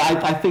Venkman.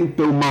 Yeah, I think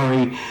Bill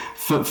Murray,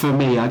 for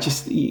me, I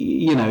just,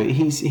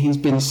 he's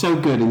been so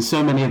good in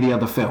so many of the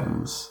other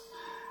films.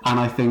 And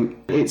I think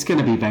it's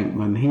going to be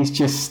Venkman. He's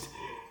just...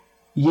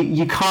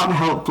 You can't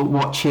help but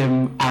watch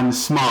him and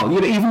smile.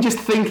 Even just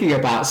thinking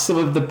about some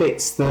of the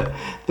bits that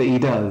he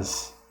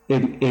does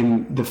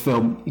in the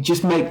film,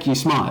 just make you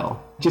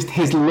smile. Just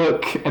his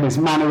look and his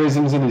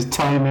mannerisms and his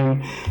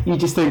timing. You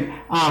just think,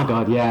 oh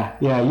God, yeah,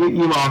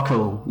 you are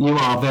cool. You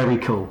are very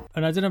cool.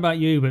 And I don't know about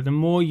you, but the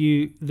more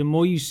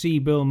you see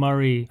Bill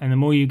Murray, and the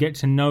more you get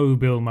to know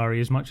Bill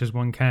Murray as much as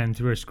one can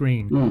through a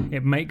screen,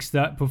 it makes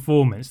that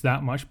performance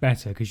that much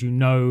better, because you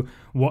know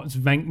what's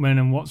Venkman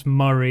and what's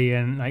Murray,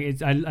 and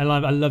like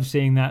I love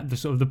seeing that, the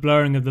sort of the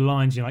blurring of the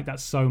lines. You're like,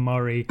 that's so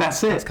Murray.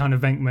 That's it. That's kind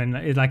of Venkman.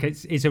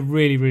 It's a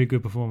really, really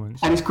good performance.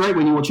 And it's great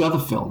when you watch other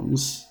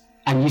films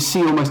and you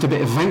see almost a bit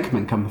of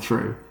Venkman come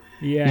through.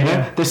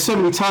 Yeah. There's so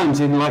many times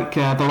in like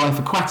The Life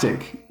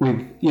Aquatic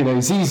with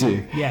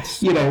Zizou.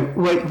 Yes.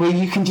 Where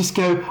you can just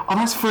go, oh,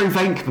 that's very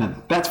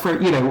Venkman. That's very,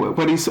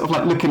 when he's sort of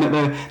like looking at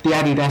the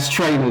Adidas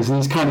trainers and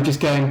he's kind of just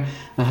going,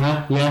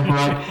 yeah,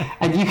 right.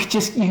 And you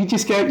just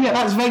go, yeah,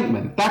 that's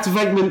Venkman. That's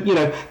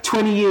Venkman.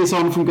 20 years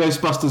on from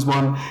Ghostbusters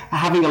 1,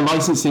 having a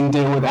licensing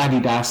deal with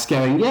Adidas,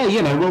 going,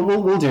 yeah,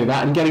 we'll do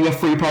that, and getting a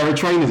free pair of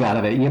trainers out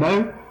of it.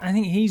 I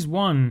think he's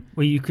one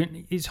where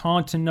it's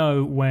hard to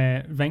know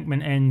where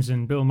Venkman ends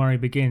and Bill Murray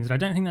begins. And I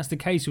don't think that's the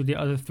case with the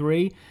other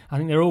three. I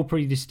think they're all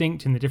pretty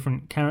distinct in the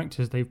different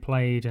characters they've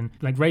played. And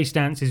like Ray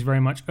Stantz is very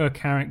much a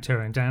character,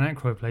 and Dan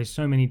Aykroyd plays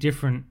so many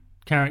different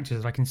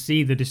characters. I can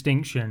see the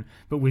distinction.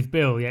 But with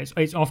Bill,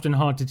 it's often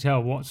hard to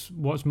tell what's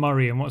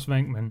Murray and what's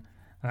Venkman.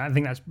 I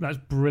think that's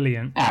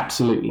brilliant.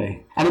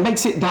 Absolutely. And it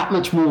makes it that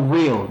much more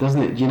real,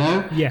 doesn't it, you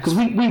know? Yes. Because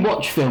we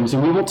watch films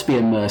and we want to be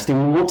immersed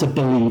and we want to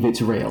believe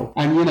it's real.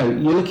 And, you know,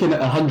 you're looking at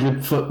a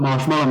 100-foot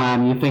marshmallow man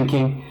and you're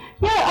thinking,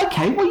 yeah,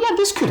 okay, well, yeah,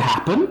 this could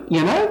happen,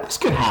 you know? This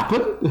could happen.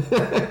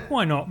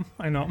 Why not?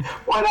 Why not?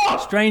 Why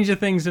not? Stranger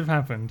things have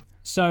happened.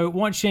 So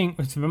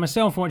for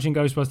myself watching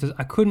Ghostbusters,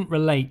 I couldn't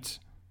relate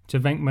to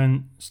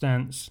Venkman,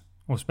 Stantz,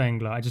 or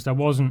Spengler. I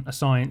wasn't a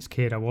science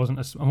kid. I wasn't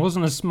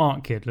a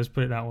smart kid. Let's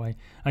put it that way.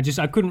 I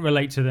couldn't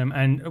relate to them.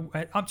 And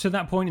up to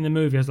that point in the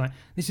movie, I was like,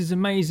 this is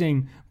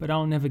amazing, but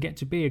I'll never get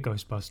to be a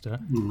Ghostbuster.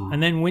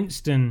 And then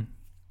Winston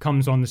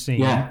comes on the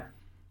scene,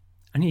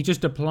 and he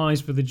just applies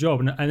for the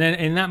job. And then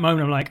in that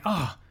moment, I'm like,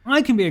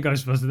 I can be a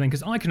Ghostbuster then,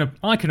 because I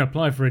can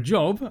apply for a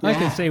job. I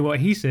can say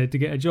what he said to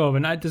get a job,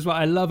 and that's what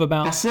I love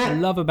about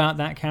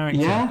that character.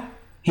 Yeah,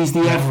 he's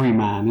the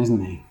everyman,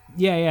 isn't he?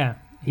 Yeah.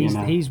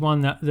 He's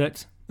one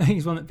that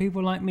he's one that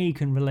people like me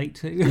can relate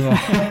to.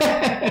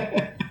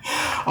 Yeah.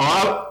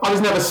 I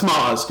was never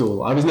smart at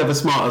school. I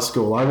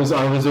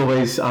was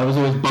always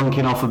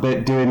bunking off a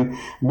bit, doing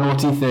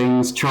naughty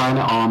things, trying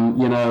it on.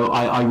 You know,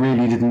 I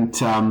really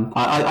didn't.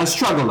 I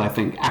struggled, I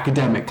think,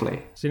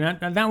 academically. So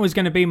that was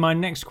going to be my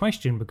next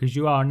question, because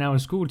you are now a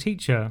school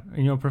teacher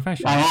in your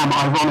profession. I am,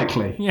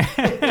 ironically.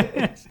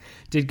 Yes.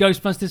 Did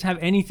Ghostbusters have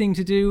anything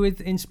to do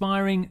with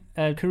inspiring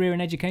a career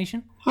in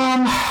education?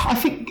 I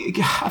think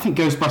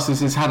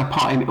Ghostbusters has had a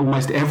part in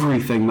almost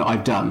everything that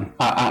I've done,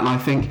 and I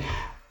think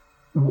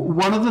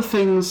one of the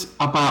things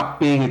about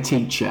being a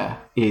teacher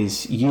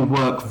is you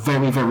work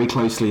very, very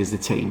closely as a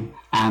team,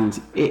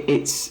 and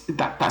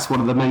that's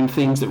one of the main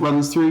themes that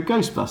runs through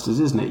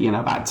Ghostbusters, isn't it? You know,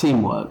 about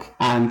teamwork.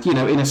 And you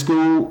know, in a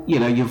school, you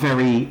know, you're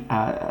very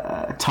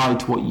tied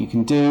to what you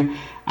can do.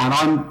 And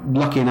I'm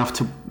lucky enough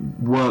to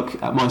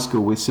work at my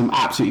school with some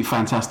absolutely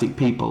fantastic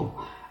people.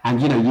 And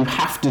you know, you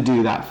have to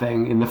do that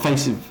thing in the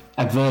face of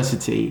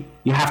adversity.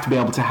 You have to be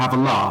able to have a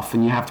laugh,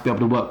 and you have to be able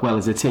to work well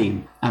as a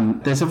team.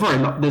 And there's a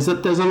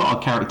lot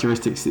of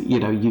characteristics that, you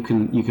know, you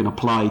can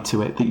apply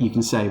to it, that you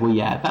can say, well,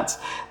 yeah, that's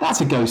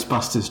a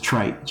Ghostbusters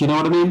trait. Do you know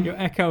what I mean? You're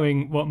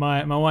echoing what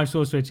my wife's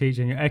also a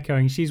teacher, and you're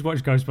echoing. She's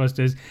watched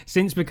Ghostbusters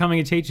since becoming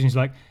a teacher, and she's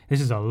like, this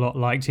is a lot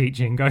like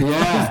teaching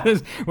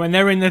Ghostbusters. Yeah. When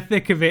they're in the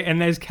thick of it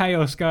and there's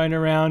chaos going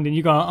around, and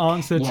you got to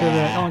answer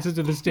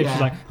to the stick. Yeah.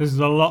 She's like, this is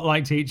a lot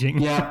like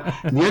teaching. Yeah.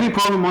 The only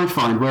problem I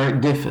find where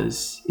it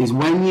differs is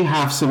when you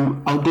have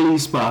some ugly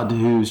spud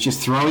who's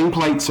just throwing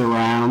plates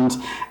around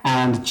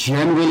and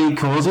generally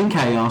causing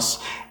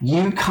chaos.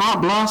 You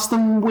can't blast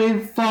them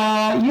with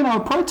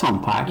a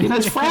proton pack. You know,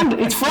 it's frowned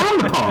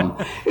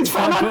upon. It's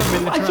frowned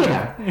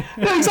upon.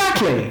 No,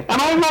 exactly. And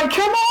I'm like,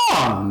 come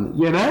on,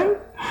 you know.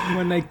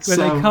 When they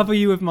cover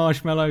you with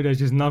marshmallow, there's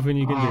just nothing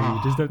you can do.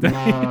 You just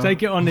have to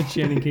take it on the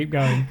chin and keep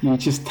going. You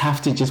just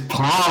have to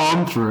plow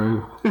on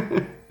through.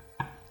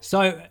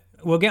 So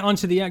we'll get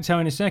onto the Ecto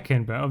in a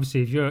second, but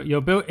obviously if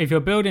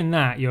you're building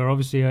that, you're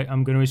obviously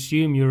I'm going to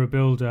assume you're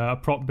a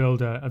prop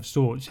builder of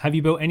sorts. Have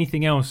you built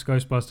anything else,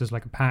 Ghostbusters,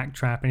 like a pack,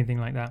 trap, anything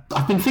like that?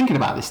 I've been thinking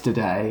about this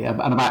today,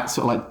 and about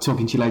sort of like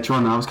talking to you later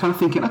on, and I was kind of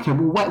thinking, okay,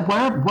 well,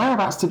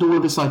 whereabouts did all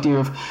of this idea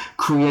of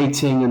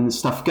creating and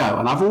stuff go?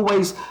 And I've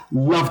always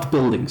loved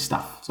building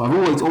stuff. So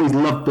I've always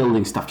loved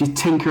building stuff, just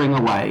tinkering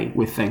away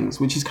with things,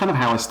 which is kind of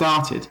how I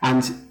started.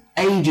 And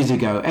ages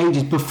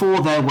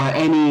before there were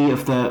any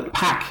of the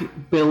pack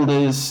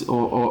builders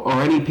or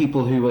any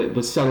people who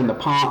were selling the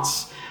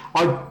parts,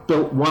 I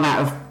built one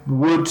out of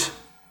wood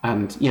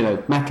and, you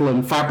know, metal,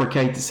 and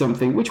fabricated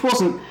something which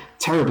wasn't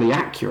terribly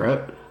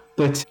accurate,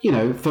 but, you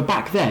know, for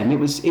back then it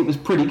was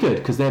pretty good,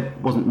 because there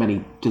wasn't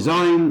many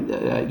design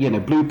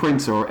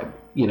blueprints or,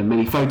 you know,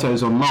 many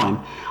photos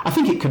online. I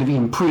think it could have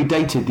even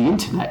predated the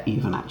internet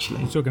even,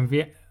 actually. You're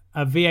talking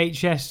a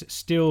VHS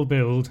still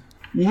build.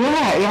 Yeah,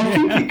 I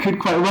think it could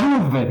quite well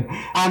have been.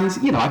 And,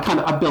 you know,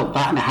 I built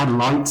that, and it had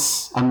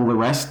lights and all the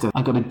rest.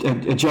 I got a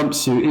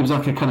jumpsuit. It was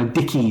like a kind of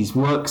Dickies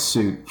work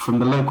suit from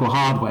the local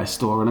hardware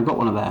store, and I got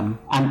one of them,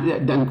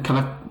 and then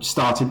kind of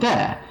started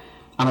there.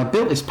 And I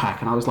built this pack,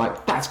 and I was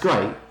like, that's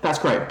great.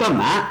 Done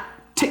that.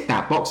 Tick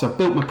that box. I've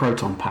built my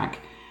proton pack.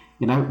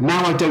 You know,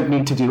 now I don't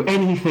need to do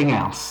anything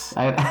else.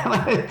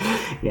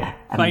 Yeah.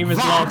 Famous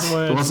last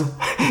words.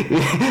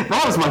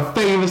 That was my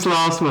famous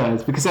last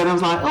words, because then I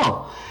was like,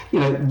 oh, you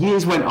know,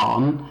 years went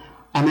on,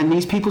 and then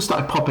these people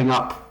started popping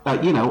up,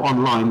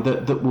 online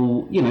that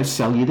will, you know,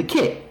 sell you the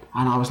kit.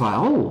 And I was like,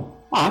 oh,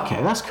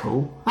 okay, that's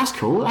cool.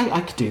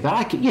 I could do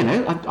that.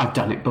 I've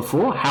done it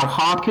before. How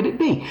hard could it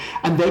be?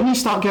 And then you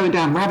start going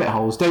down rabbit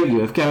holes, don't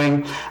you, of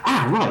going,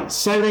 right,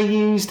 so they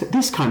used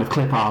this kind of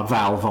clip-art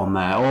valve on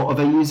there, or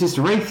they used this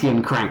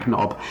Raytheon crank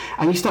knob.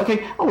 And you start going,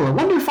 I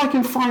wonder if I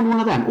can find one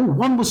of them. Oh,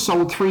 one was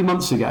sold 3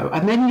 months ago.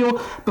 And then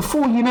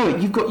before you know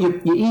it, you've got your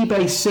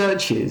eBay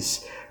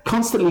searches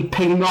constantly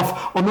pinging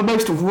off on the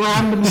most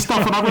random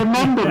stuff. And I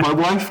remember my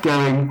wife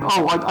going,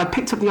 oh, I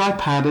picked up the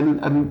iPad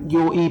and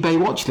your eBay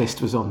watch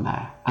list was on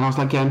there. And I was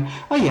like going,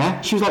 oh yeah.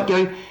 She was like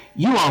going,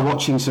 you are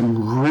watching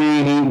some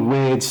really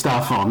weird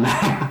stuff on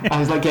there. I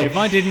was like, if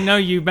I didn't know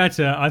you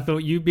better, I thought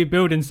you'd be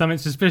building something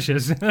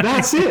suspicious.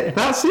 That's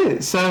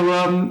it.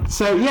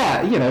 So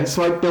yeah,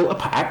 so I built a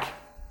pack.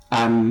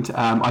 And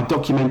I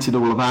documented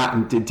all of that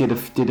and did a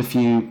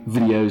few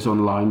videos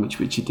online, which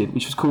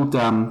was called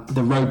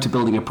The Road to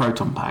Building a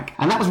Proton Pack.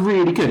 And that was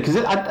really good, because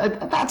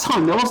at that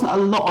time there wasn't a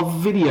lot of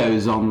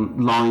videos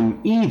online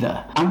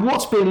either. And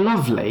what's been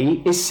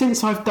lovely is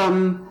since I've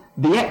done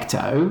the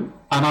Ecto,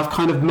 and I've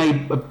kind of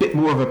made a bit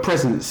more of a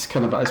presence,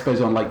 kind of, I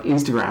suppose, on like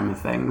Instagram and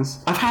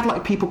things, I've had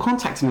like people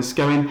contacting us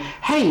going,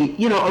 hey,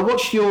 I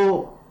watched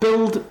your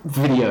build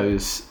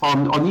videos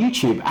on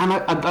YouTube and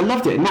I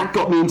loved it, and that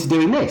got me into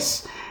doing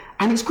this.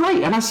 And it's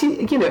great, and I see,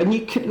 and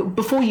you can,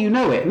 before you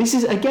know it, and this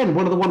is, again,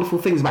 one of the wonderful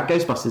things about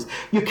Ghostbusters,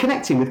 you're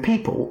connecting with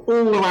people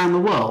all around the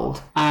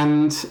world,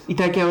 and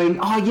they're going,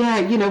 oh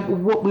yeah,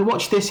 we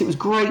watched this, it was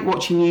great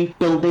watching you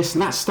build this,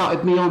 and that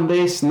started me on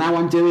this, and now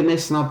I'm doing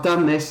this, and I've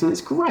done this, and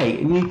it's great,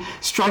 and you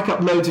strike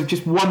up loads of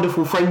just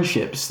wonderful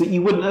friendships that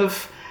you wouldn't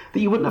have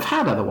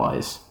had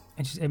otherwise.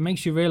 It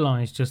makes you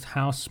realise just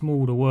how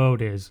small the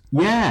world is.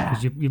 Yeah.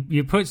 Because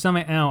you put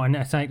something out, and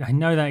it's like, I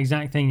know that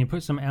exact thing. You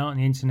put something out on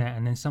the internet,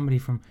 and then somebody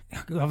from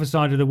the other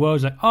side of the world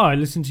is like, oh, I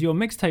listened to your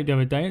mixtape the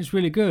other day. It's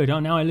really good. Oh,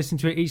 now I listen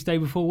to it each day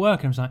before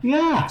work. And I was like,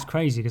 yeah, that's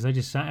crazy, because I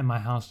just sat in my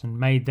house and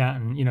made that.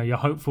 And you're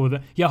hopeful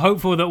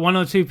that one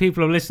or two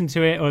people will listen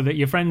to it, or that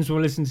your friends will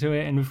listen to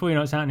it. And before you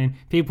know what's happening,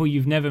 people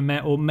you've never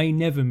met or may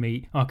never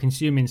meet are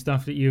consuming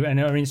stuff that you and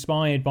are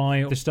inspired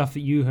by the stuff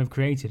that you have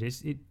created.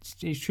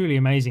 It's truly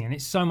amazing, and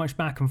it's so much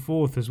back and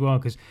forth as well,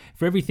 because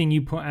for everything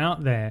you put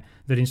out there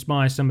that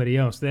inspires somebody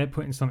else, they're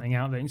putting something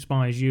out that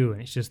inspires you,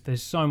 and it's just,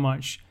 there's so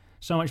much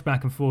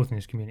back and forth in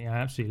this community. I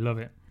absolutely love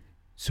it.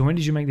 So when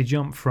did you make the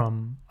jump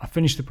from, I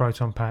finished the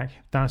Proton Pack,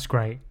 that's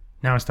great,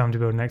 now it's time to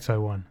build an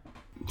Ecto One?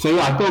 So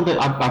yeah, I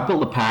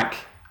built the pack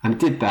and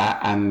did that,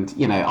 and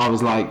I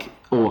was like,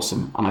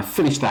 awesome, and I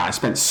finished that. I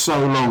spent so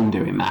long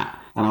doing that.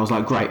 And I was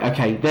like, great,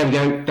 okay, there we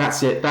go,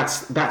 that's it,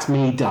 that's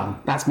me done,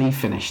 that's me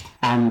finished.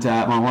 And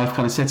my wife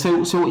kind of said, so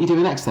what are you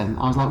doing next then?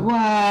 I was like,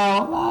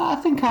 well, I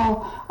think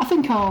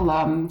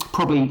I'll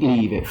probably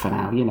leave it for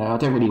now. I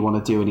don't really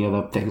want to do any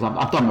other things.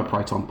 I've done my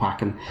Proton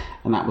Pack, and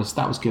that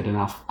was good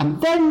enough.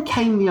 And then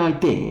came the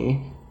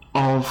idea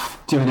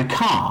of doing a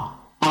car.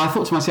 And I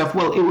thought to myself,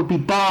 well, it would be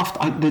daft.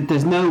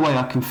 There's no way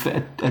I can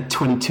fit a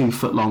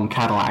 22-foot long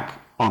Cadillac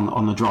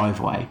on the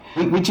driveway.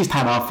 We just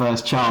had our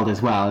first child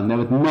as well, and there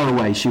was no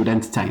way she would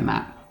entertain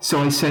that. So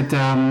I said,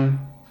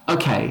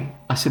 okay.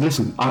 I said,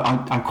 listen,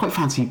 I quite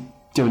fancy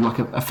doing like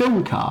a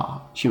film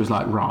car. She was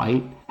like,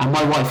 right. And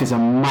my wife is a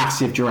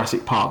massive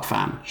Jurassic Park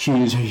fan. She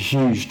is a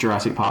huge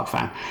Jurassic Park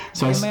fan.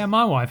 So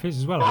my wife is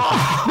as well.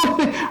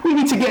 We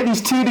need to get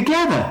these two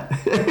together.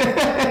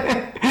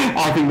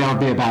 I think that would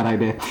be a bad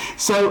idea.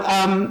 So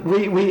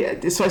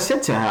so I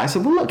said to her, I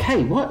said, well, look,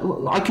 hey,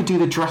 I could do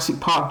the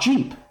Jurassic Park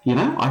Jeep.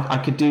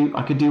 I could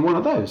do one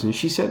of those. And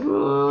she said,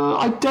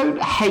 I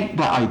don't hate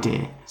that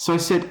idea. So I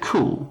said,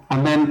 cool.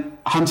 And then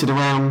hunted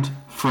around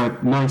for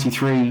a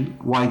 93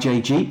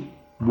 YJ Jeep.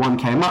 One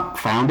came up,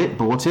 found it,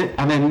 bought it,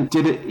 and then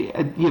did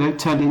it,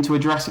 turned it into a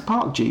Jurassic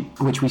Park Jeep,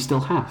 which we still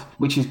have,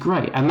 which is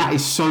great. And that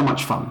is so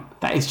much fun.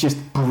 That is just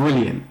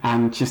brilliant.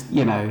 And just,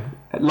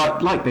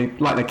 like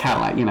the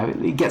Cadillac,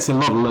 it gets a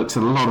lot of looks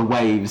and a lot of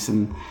waves,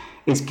 and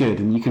it's good,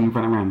 and you can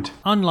run around.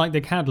 Unlike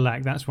the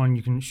Cadillac, that's one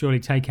you can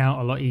surely take out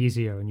a lot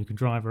easier, and you can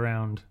drive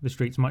around the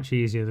streets much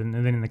easier than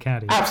in the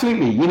Caddy.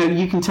 Absolutely.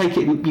 You can take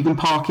it, you can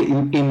park it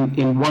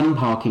in one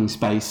parking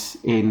space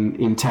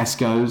in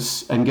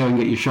Tesco's and go and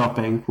get your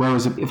shopping.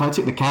 Whereas if I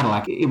took the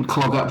Cadillac, it would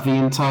clog up the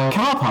entire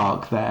car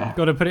park there.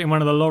 Got to put it in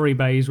one of the lorry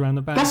bays around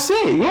the back. That's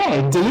it,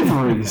 yeah,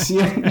 deliveries,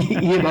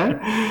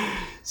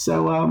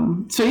 So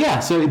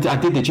I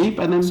did the Jeep,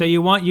 and then... So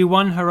you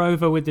won her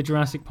over with the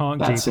Jurassic Park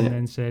Jeep, and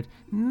then said,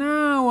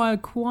 no, I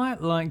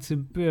quite like to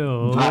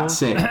build...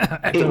 That's it.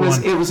 It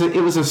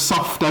was a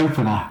soft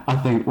opener, I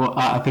think. What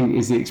I think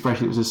is the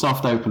expression. It was a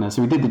soft opener.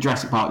 So we did the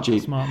Jurassic Park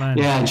Jeep. Smart man.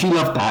 Yeah, and she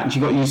loved that, and she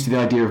got used to the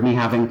idea of me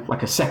having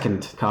like a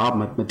second car,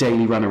 my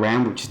daily run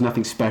around, which is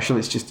nothing special.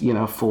 It's just,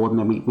 a Ford, and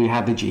then we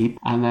had the Jeep.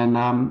 And then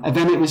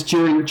it was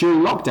during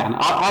lockdown.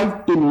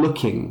 I've been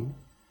looking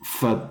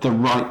for the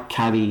right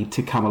caddy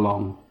to come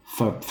along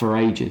for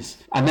ages,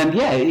 and then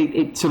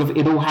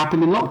it all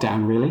happened in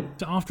lockdown, really.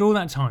 So after all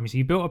that time, so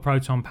you built a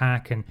Proton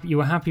Pack and you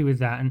were happy with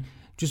that, and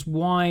just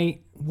why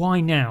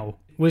now?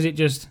 Was it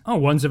just,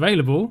 one's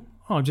available,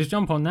 I'll just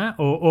jump on that,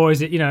 or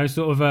is it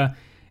sort of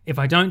if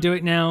I don't do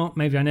it now,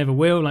 maybe I never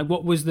will? Like,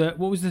 what was the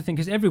thing?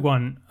 Because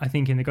everyone, I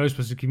think, in the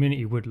Ghostbusters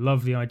community would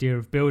love the idea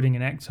of building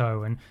an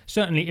Ecto, and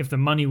certainly if the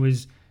money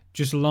was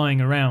just lying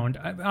around.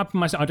 I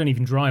don't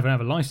even drive, I don't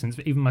have a license,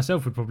 but even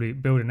myself would probably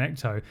build an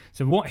Ecto.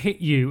 So what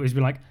hit you is be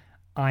like,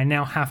 I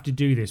now have to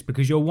do this,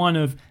 because you're one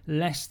of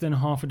less than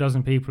half a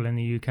dozen people in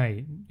the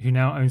UK who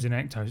now owns an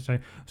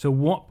Ecto. So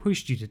what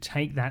pushed you to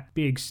take that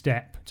big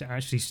step to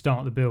actually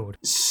start the build?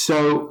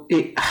 So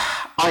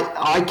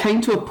I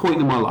came to a point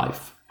in my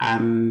life,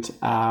 and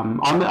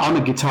I'm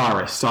a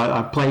guitarist.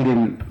 I played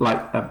in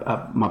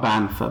my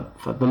band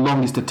for the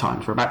longest of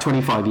time, for about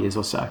 25 years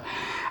or so.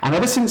 And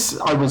ever since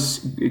I was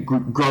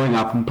growing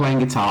up and playing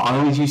guitar, I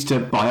always used to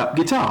buy up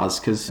guitars,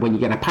 because when you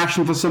get a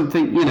passion for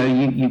something,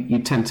 you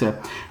tend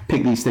to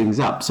pick these things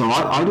up. So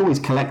I'd always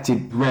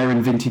collected rare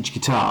and vintage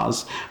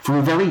guitars from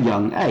a very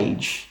young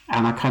age.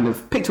 And I kind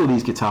of picked all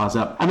these guitars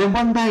up. And then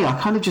one day I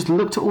kind of just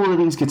looked at all of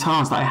these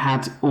guitars that I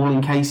had all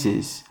in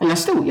cases. And I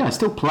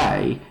still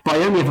play, but I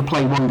only ever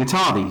play one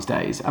guitar these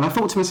days. And I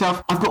thought to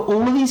myself, I've got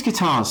all of these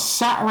guitars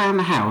sat around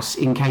the house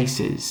in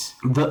cases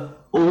that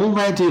all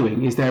they're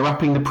doing is they're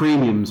upping the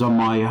premiums on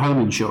my home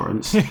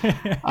insurance.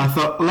 I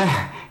thought,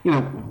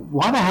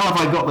 why the hell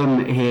have I got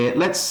them here?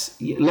 Let's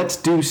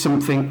do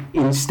something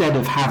instead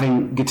of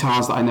having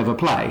guitars that I never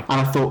play.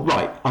 And I thought,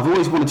 right, I've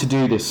always wanted to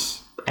do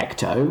this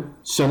Ecto,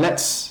 so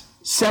let's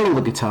sell all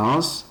the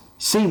guitars,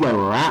 see where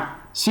we're at,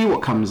 see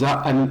what comes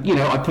up, and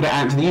I put it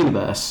out into the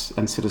universe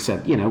and sort of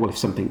said, well, if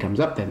something comes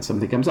up, then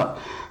something comes up.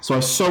 So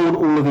I sold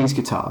all of these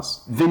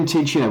guitars,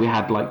 vintage. We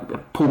had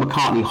like Paul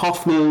McCartney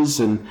Hofners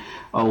and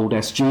old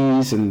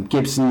SGs and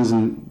Gibsons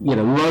and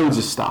loads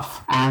of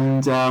stuff,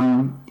 and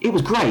it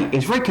was great.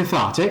 It's very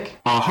cathartic.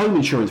 Our home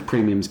insurance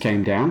premiums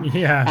came down,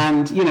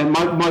 and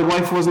my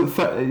wife wasn't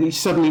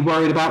suddenly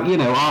worried about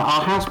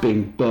our house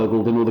being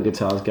burgled and all the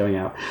guitars going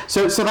out.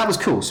 So that was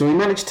cool. So we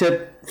managed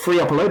to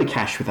free up a load of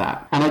cash with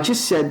that. And I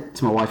just said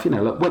to my wife,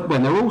 look,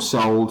 when they're all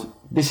sold,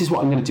 this is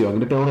what I'm going to do. I'm going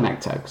to build an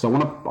Ecto, because I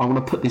want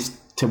to put this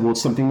towards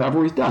something that I've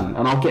always done,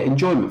 and I'll get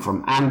enjoyment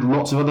from, and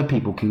lots of other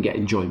people can get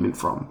enjoyment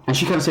from. And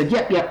she kind of said,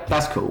 yep,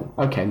 that's cool.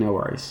 Okay, no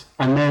worries.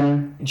 And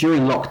then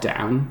during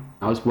lockdown,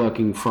 I was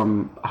working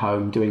from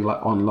home doing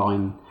like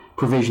online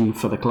provision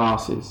for the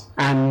classes,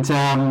 and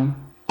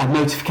a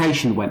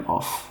notification went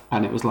off.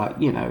 And it was like,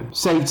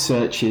 saved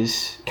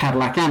searches,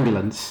 Cadillac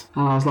ambulance.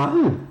 And I was like,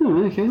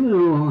 okay,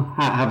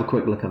 I'll have a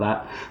quick look at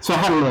that. So I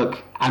had a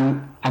look,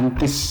 and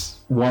this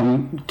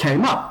one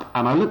came up,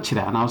 and I looked at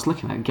it, and I was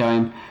looking at it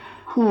going,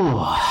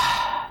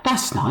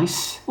 that's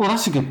nice. Well,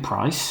 that's a good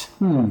price.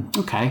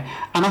 Okay.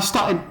 And I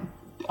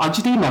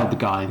just emailed the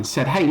guy and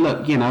said, hey,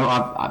 look,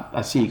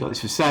 I see you got this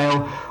for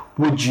sale.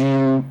 Would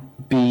you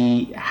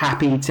be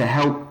happy to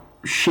help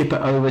ship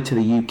it over to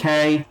the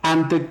UK?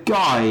 And the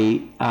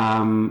guy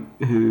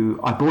who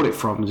I bought it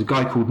from was a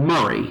guy called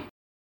Murray.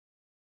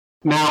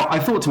 Now, I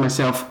thought to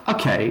myself,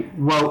 okay,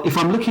 well, if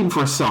I'm looking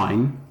for a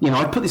sign,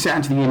 I put this out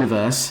into the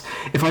universe.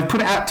 If I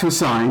put it out to a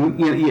sign,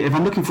 if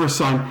I'm looking for a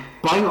sign,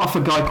 buying it off a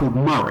guy called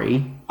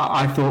Murray,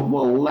 I thought,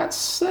 well,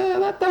 that's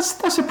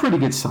a pretty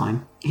good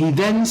sign. He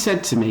then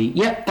said to me,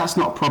 yep, that's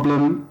not a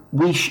problem.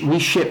 We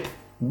ship,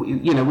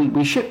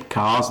 we ship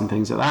cars and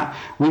things like that.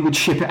 We would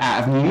ship it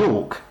out of New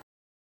York.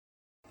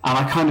 And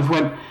I kind of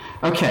went,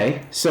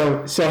 okay,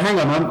 so hang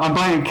on, I'm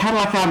buying a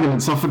Cadillac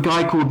ambulance off a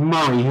guy called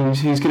Murray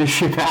who's going to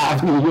ship it out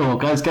of New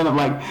York. I was kind of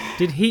like...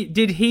 Did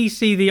he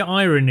see the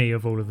irony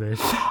of all of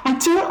this?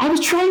 I was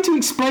trying to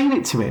explain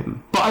it to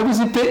him, but I was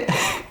a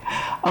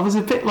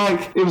bit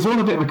like, it was all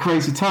a bit of a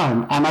crazy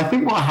time. And I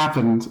think what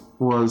happened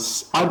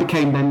was I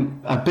became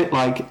then a bit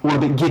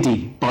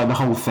giddy by the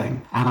whole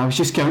thing. And I was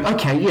just going,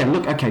 okay,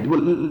 well,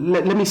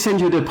 let me send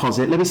you a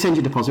deposit.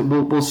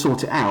 We'll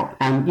sort it out.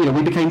 And,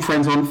 we became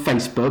friends on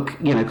Facebook,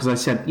 because I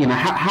said,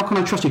 how can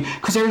I trust you?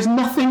 Because there is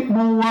nothing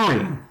more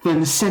worrying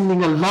than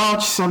sending a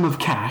large sum of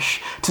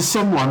cash to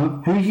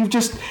someone who you've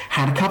just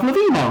had a couple of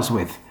emails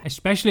with.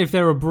 Especially if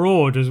they're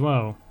abroad as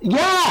well.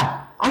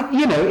 Yeah!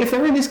 If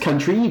they're in this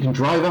country, you can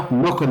drive up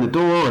and knock on the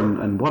door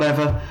and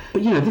whatever.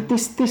 But,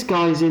 this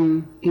guy's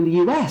in the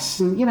US,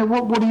 and,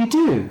 what do you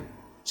do?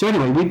 So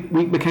anyway,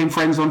 we became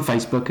friends on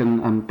Facebook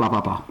and blah,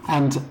 blah, blah.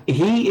 And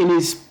he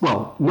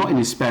not in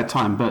his spare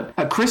time, but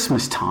at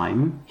Christmas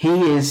time,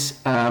 he is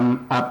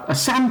a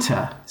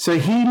Santa. So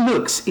he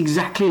looks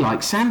exactly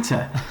like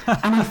Santa.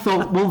 And I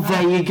thought, well,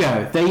 there you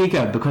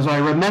go. Because I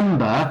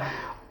remember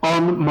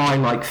on my,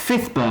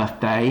 5th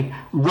birthday,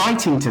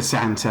 writing to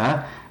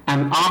Santa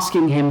and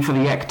asking him for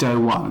the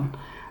Ecto 1.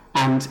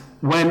 And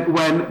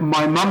when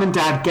my mum and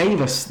dad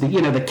gave us the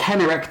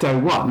Kenner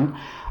Ecto 1,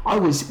 I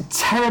was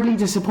terribly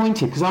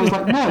disappointed, because I was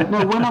like,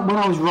 no, when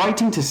I was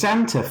writing to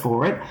Santa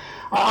for it,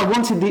 I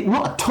wanted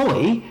not a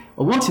toy,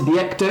 I wanted the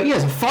Ecto.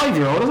 As a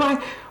 5-year-old, I was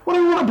like, what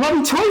do I want a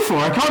bloody toy for?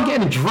 I can't get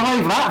in and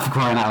drive that, for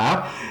crying out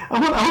loud. I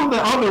want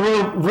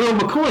the real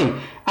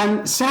McCoy.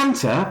 And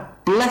Santa,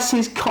 bless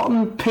his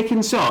cotton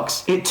picking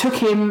socks, it took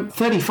him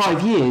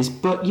 35 years,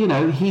 but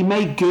he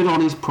made good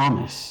on his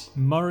promise.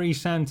 Murray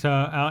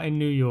Santa out in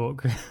New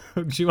York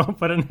hooked you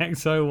up at an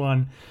Ecto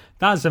 1.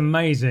 That's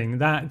amazing.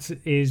 That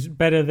is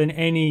better than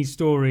any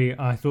story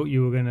I thought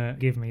you were going to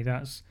give me.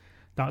 That's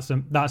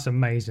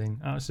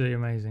amazing. Absolutely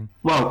amazing.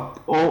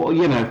 Well,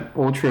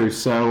 all true.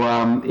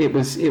 So it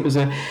was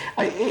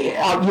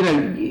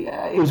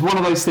one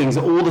of those things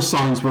that all the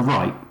signs were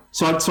right.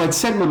 So I'd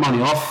sent the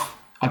money off.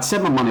 I'd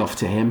sent my money off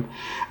to him,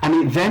 and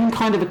it then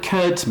kind of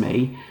occurred to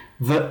me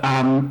that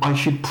I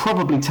should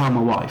probably tell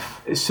my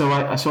wife. So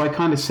I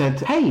kind of said,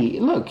 hey,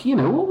 look, you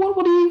know,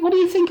 what do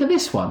you think of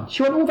this one?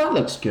 She went, oh, that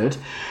looks good.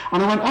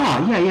 And I went,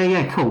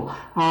 yeah, cool.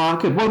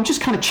 Good. Well, I'm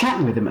just kind of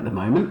chatting with him at the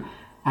moment.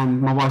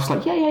 And my wife's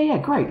like, yeah,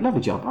 great, lovely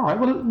job. All right,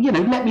 well, you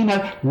know, let me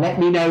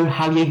know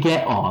how you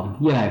get on,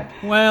 you know.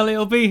 Well,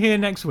 it'll be here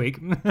next week.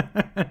 Yeah,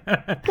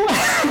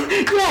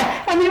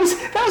 I mean,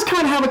 that was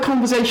kind of how the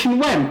conversation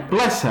went.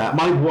 Bless her.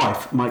 My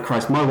wife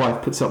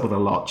puts up with a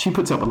lot. She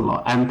puts up with a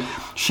lot, and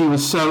she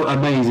was so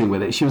amazing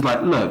with it. She was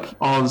like, look,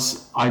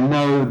 Oz, I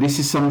know this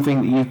is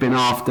something that you've been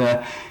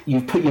after.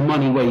 You've put your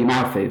money where your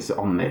mouth is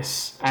on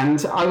this.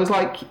 And I was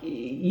like,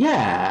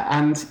 yeah,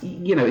 and,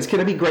 you know, it's going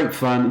to be great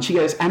fun. And she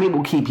goes, and it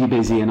will keep you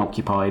busy and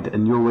occupied,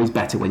 and you're always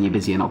better when you're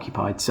busy and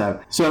occupied. So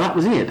that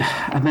was it.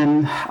 And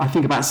then I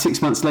think about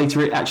 6 months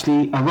later, it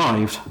actually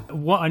arrived.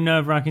 What a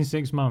nerve-wracking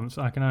 6 months,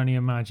 I can only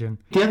imagine.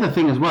 The other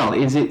thing as well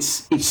is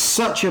it's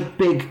such a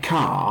big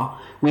car.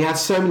 We had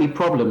so many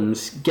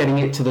problems getting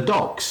it to the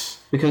docks.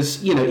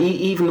 Because, you know,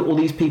 even all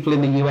these people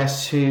in the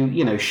US who,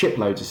 you know, ship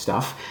loads of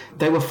stuff,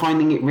 they were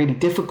finding it really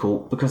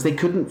difficult because they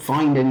couldn't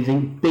find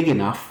anything big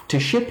enough to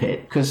ship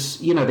it. Because,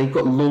 you know, they've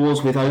got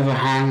laws with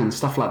overhang and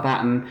stuff like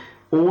that, and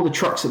all the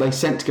trucks that they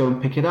sent to go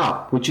and pick it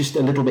up were just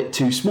a little bit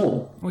too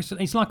small. Well,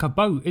 it's like a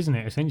boat, isn't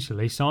it,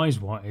 essentially,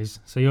 size-wise?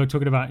 So you're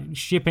talking about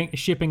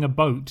shipping a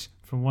boat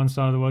from one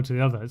side of the world to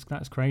the other.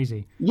 That's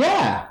crazy.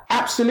 Yeah,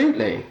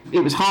 absolutely.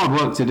 It was hard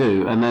work to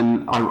do. And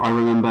then I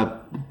remember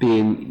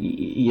being,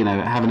 you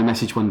know, having a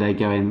message one day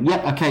going,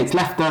 yeah, okay, it's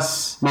left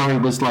us. Murray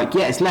was like,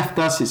 yeah, it's left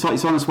us. It's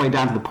on its way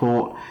down to the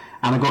port.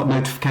 And I got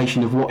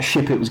notification of what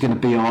ship it was going to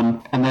be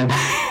on. And then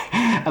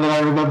I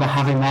remember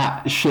having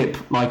that ship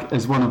like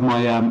as one of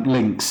my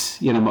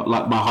links, you know,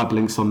 like my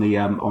hyperlinks on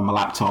my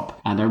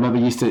laptop. And I remember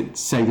I used to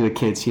say to the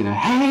kids, you know,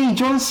 hey,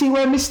 do you want to see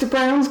where Mr.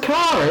 Brown's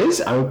car is?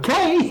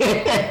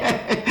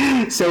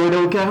 Okay. So we'd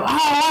all go,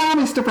 oh,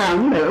 Mr.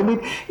 Brown, you know, and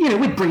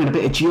we'd bring in a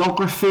bit of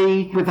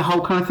geography with the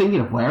whole kind of thing. You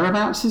know,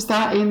 whereabouts is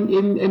that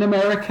in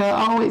America?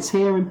 Oh, it's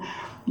here. And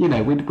you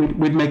know,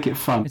 we'd make it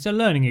fun. It's a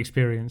learning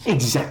experience.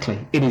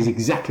 Exactly. It is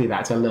exactly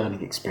that. It's a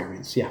learning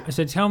experience, yeah.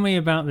 So tell me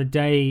about the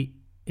day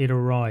it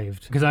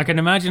arrived. Because I can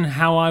imagine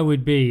how I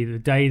would be the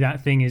day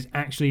that thing is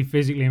actually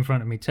physically in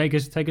front of me. Take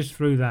us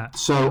through that.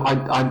 So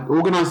I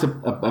organised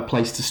a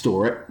place to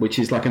store it, which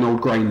is like an old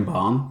grain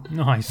barn.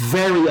 Nice.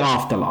 Very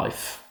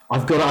afterlife.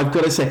 I've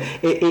got to say,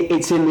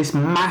 it's in this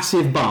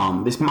massive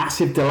barn, this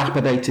massive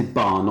dilapidated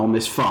barn on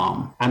this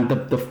farm, and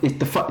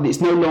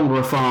it's no longer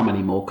a farm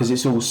anymore because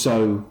it's all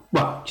so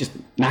just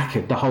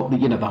knackered. The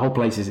whole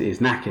place is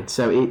knackered.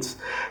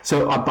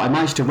 So I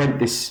managed to rent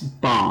this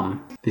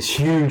barn, this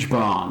huge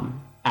barn.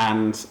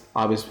 And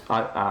I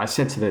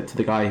said to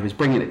the guy who was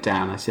bringing it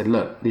down, I said,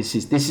 look, this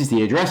is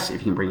the address. If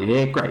you can bring it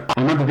here, great.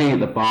 I remember being at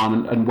the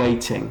barn and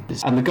waiting,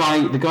 and the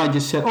guy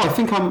just said, oh, I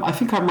think I'm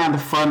round the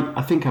front.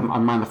 I think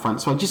I'm round the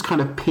front. So I just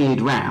kind of peered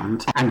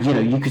round, and you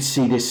know, you could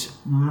see this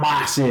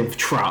massive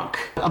truck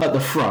up at the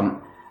front,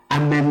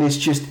 and then there's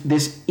just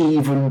this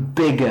even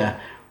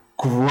bigger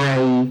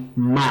grey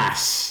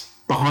mass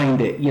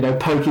behind it, you know,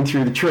 poking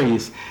through the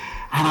trees,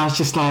 and I was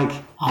just like,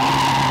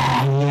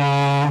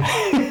 yeah.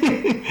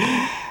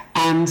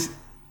 And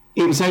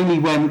it was only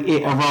when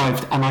it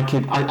arrived and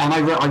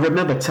I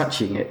remember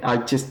touching it. I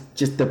just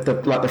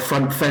the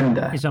front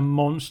fender. It's a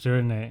monster,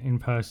 isn't it, in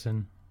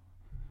person?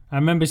 I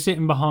remember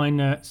sitting behind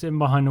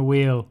the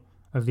wheel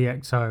of the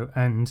Ecto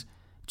and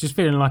just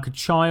feeling like a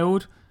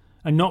child.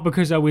 And not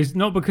because I was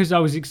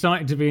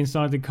excited to be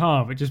inside the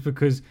car, but just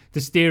because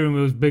the steering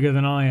wheel was bigger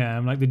than I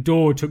am. Like the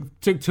door took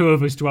two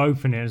of us to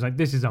open it. It was like,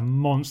 this is a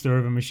monster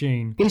of a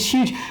machine. It's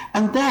huge.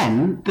 And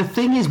then the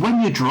thing is,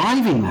 when you're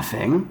driving the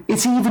thing,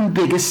 it's even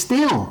bigger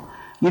still.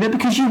 You know,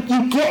 because you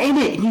get in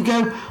it and you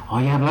go, oh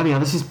yeah, bloody hell,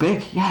 this is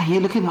big. Yeah,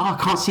 you're looking, I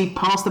can't see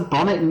past the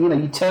bonnet, and you know,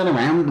 you turn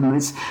around and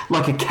it's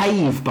like a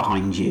cave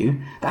behind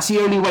you. That's the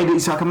only way that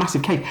it's like a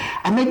massive cave.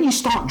 And then you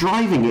start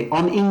driving it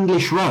on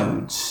English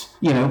roads,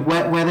 you know,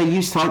 where they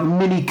used to like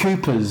Mini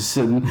Coopers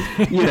and,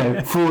 you know,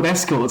 Ford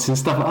Escorts and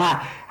stuff like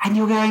that. And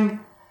you're going,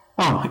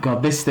 oh my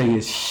God, this thing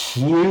is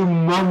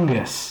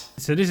humongous.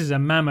 So this is a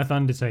mammoth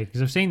undertaking,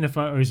 because I've seen the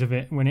photos of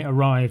it when it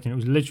arrived, and it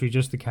was literally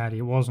just a caddy.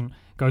 It wasn't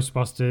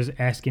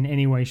Ghostbusters-esque in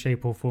any way,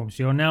 shape or form.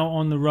 So you're now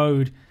on the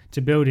road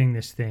to building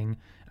this thing.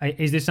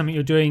 Is this something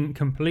you're doing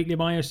completely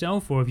by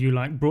yourself, or have you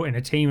like brought in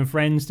a team of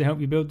friends to help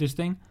you build this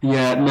thing?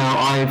 Yeah, no,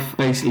 I've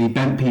basically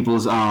bent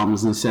people's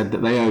arms and said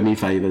that they owe me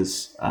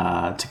favours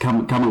to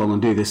come along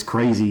and do this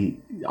crazy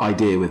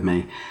idea with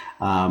me.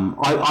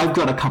 I've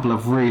got a couple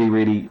of really,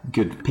 really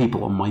good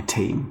people on my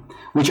team,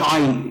 which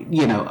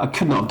I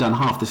could not have done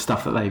half the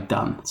stuff that they've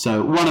done.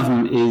 So one of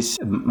them is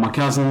my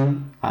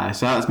cousin,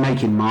 so that's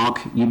Making Mark.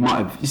 You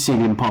might have seen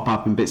him pop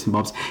up in bits and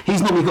bobs.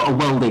 He's normally got a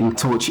welding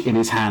torch in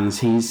his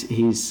hands. He's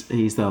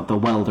the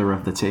welder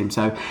of the team.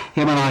 So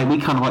him and I, we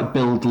kind of like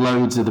build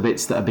loads of the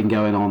bits that have been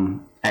going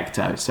on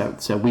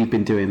Ecto. So we've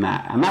been doing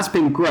that, and that's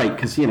been great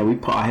because we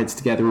put our heads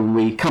together and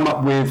we come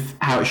up with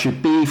how it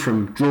should be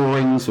from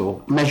drawings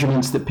or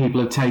measurements that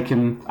people have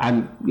taken,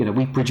 and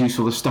we produce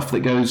all the stuff that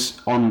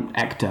goes on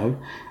Ecto.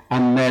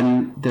 And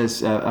then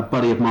there's a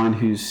buddy of mine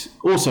who's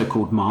also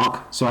called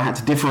Mark, so I had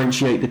to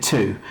differentiate the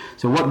two.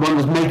 So one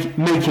was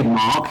making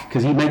Mark,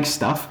 because he makes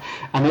stuff,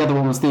 and the other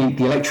one was the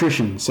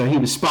electrician, so he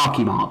was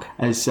Sparky Mark,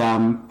 as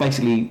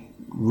basically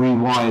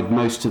rewired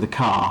most of the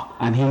car,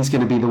 and he's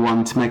going to be the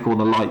one to make all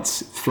the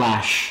lights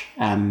flash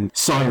and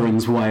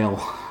sirens wail.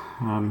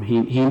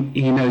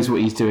 He knows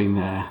what he's doing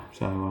there,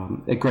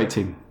 so a great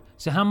team.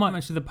 So how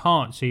much of the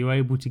parts are you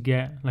able to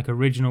get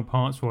original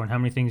parts for, and how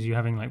many things are you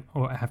having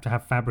or have to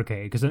have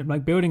fabricated? Because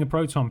building a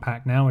proton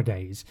pack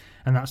nowadays,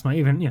 and that's not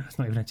even it's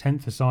not even a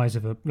tenth the size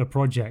of a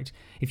project.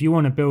 If you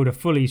want to build a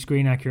fully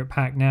screen accurate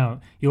pack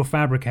now, you're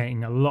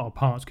fabricating a lot of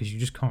parts because you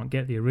just can't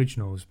get the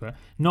originals. But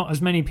not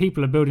as many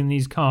people are building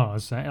these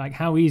cars. So,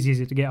 how easy is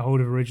it to get a hold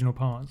of original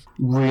parts?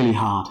 Really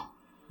hard.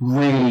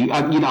 Really,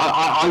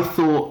 I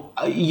thought,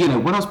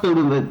 when I was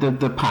building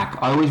the pack,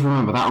 I always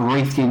remember that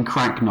Raytheon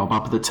crank knob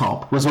up at the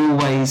top was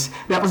almost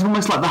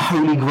like the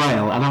holy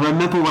grail. And I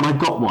remember when I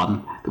got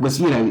one that was,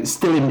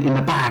 still in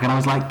the bag, and I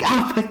was like,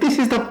 this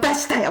is the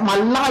best day of my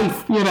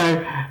life, And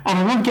I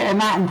remember getting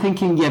that and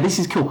thinking, yeah, this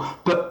is cool.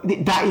 But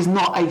that is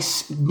not a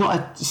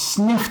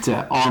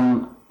snifter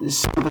on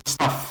some of the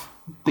stuff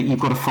that you've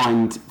got to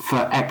find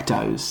for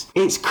Ectos.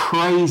 It's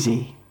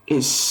crazy.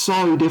 It's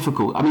so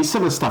difficult. I mean,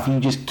 some of the stuff you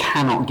just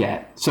cannot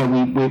get. So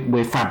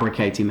we're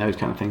fabricating those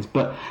kind of things.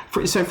 But for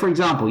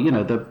example,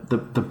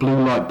 the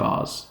blue light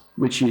bars,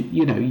 which you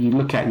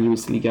look at and you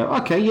instantly go,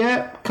 okay,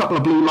 yeah, a couple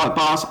of blue light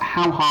bars.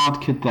 How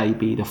hard could they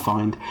be to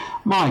find?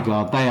 My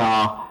God, they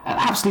are an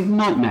absolute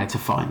nightmare to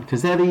find,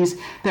 because they're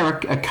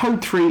a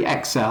Code 3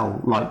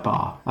 XL light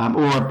bar,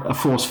 or a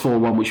Force 4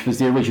 one, which was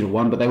the original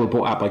one, but they were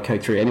bought out by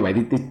Code 3 anyway.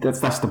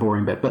 That's the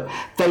boring bit. But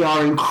they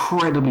are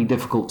incredibly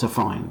difficult to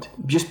find,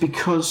 just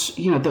because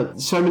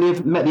so many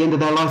have met the end of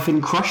their life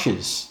in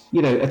crushes.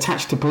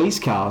 Attached to police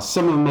cars.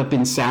 Some of them have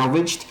been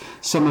salvaged.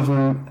 Some of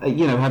them,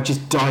 have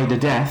just died a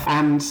death,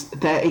 and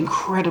they're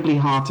incredibly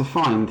hard to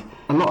find.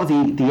 A lot of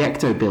the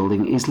Ecto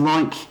building is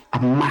like a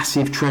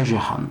massive treasure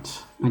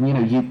hunt.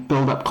 And, you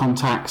build up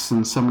contacts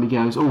and somebody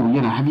goes,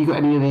 have you got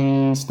any of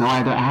these? No,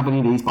 I don't have any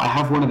of these, but I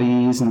have one of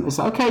these. And it's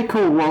like, okay,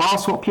 cool, well, I'll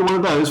swap you one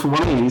of those for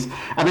one of these.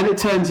 And then it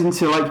turns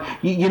into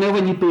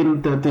when you'd be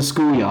in the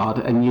schoolyard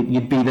and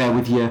you'd be there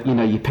with your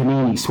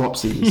Panini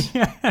swapsies.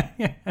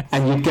 Yeah.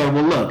 And you'd go,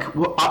 well,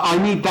 look, I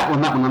need that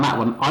one, and that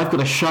one. I've got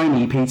a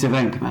shiny Peter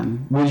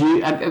Venkman. Would you?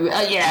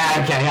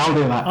 Yeah, okay, I'll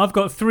do that. I've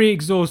got 3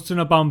 exhausts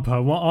and a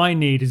bumper. What I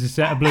need is a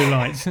set of blue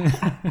lights.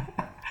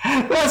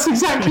 That's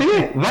exactly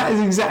it. That is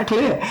exactly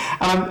it.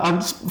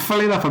 And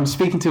funnily enough, I'm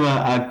speaking to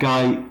a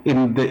guy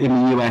in the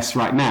US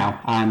right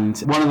now, and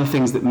one of the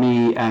things that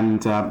me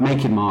and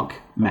Making Mark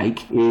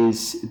make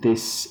is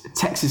this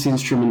Texas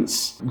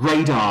Instruments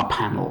radar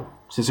panel.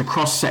 So it's a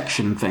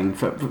cross-section thing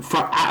for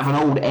out of an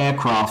old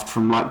aircraft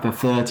from like the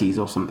 30s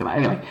or something.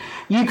 Anyway,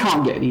 you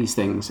can't get these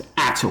things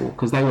at all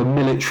because they were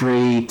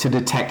military to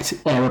detect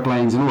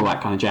aeroplanes and all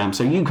that kind of jam.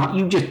 So you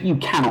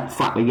cannot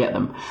flatly get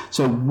them.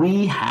 So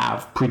we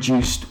have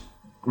produced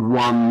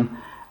one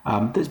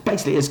that's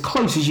basically as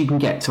close as you can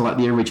get to like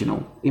the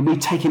original. We've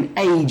taken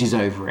ages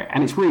over it,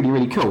 and it's really,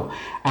 really cool.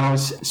 And I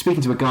was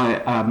speaking to a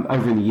guy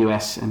over in the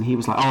US, and he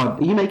was like, "Oh,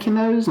 are you making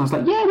those?" And I was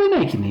like, "Yeah, we're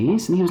making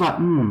these." And he was like,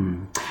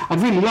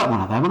 "I'd really like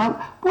one of them." And I,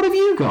 "What have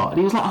you got?" And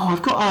he was like, "Oh,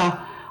 I've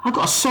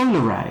got a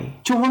solar ray.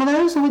 Do you want one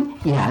of those?" I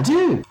went, "Yeah, I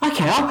do."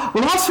 "Okay,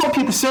 I'll swap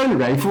you the solar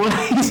ray for one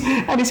of these."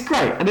 And it's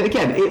great. And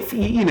again,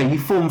 you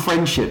form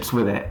friendships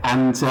with it,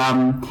 and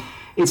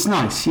it's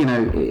nice.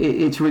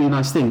 It's a really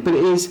nice thing. But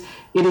it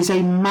is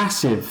a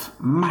massive,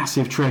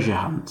 massive treasure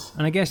hunt.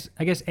 And I guess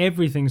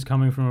everything's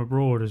coming from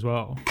abroad as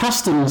well.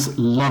 Customs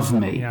love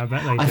me. Yeah, I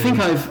bet they do.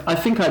 I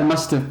think I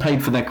must have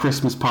paid for their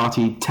Christmas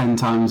party 10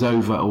 times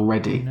over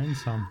already. And then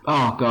some.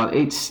 Oh God,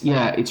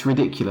 it's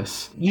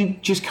ridiculous. You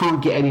just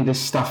can't get any of this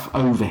stuff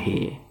over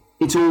here.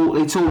 It's all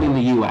in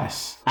the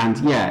US, and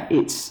yeah,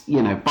 it's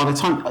by the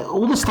time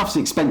all the stuff's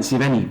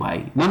expensive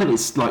anyway. None of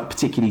it's like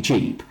particularly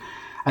cheap.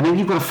 And then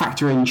you've got to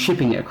factor in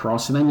shipping it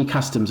across, and then your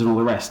customs and all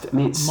the rest. And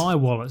it's my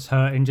wallet's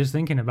hurting just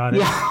thinking about it.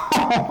 Yeah,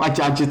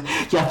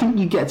 I think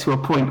you get to a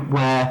point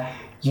where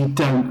you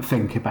don't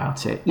think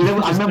about it.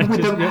 I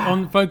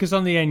remember focus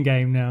on the end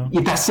game now. Yeah,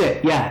 that's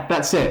it. Yeah,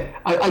 that's it.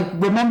 I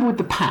remember with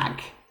the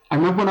pack. I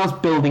remember when I was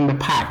building the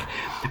pack,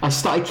 I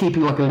started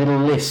keeping like a little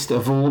list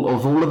of all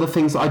of the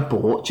things that I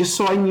bought, just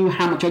so I knew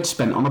how much I'd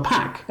spent on the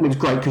pack. And it was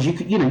great because you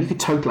could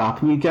total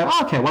up and you go,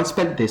 okay, well I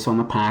spent this on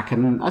the pack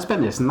and I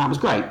spent this, and that was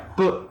great.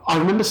 But I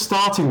remember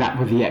starting that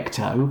with the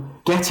Ecto,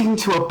 getting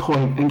to a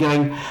point and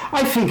going,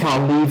 I think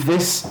I'll leave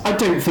this. I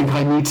don't think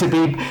I need to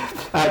be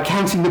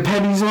counting the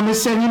pennies on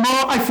this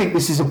anymore. I think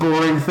this is a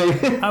boring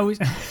thing.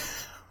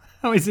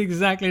 It's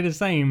exactly the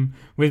same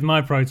with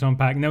my proton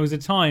pack. And there was a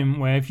time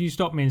where if you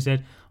stopped me and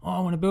said, I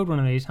want to build one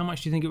of these, how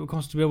much do you think it would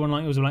cost to build one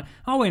like yours? I'm like,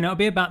 it'll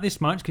be about this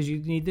much because you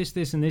need this,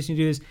 this, and this, and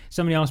you do this.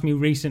 Somebody asked me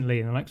recently,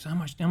 and they're like, so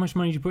how much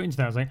money did you put into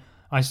that? I was like,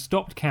 I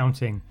stopped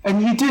counting.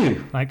 And you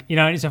do. Like,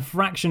 it's a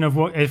fraction of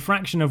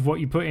what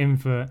you put in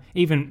for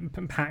even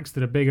packs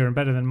that are bigger and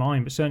better than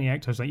mine, but certainly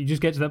Ectos. Like, you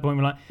just get to that point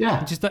where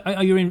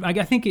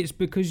I think it's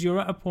because you're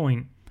at a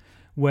point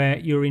where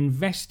you're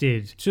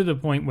invested to the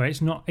point where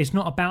it's not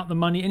about the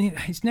money, and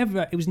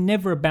it was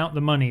never about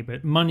the money,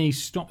 but money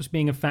stops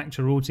being a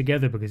factor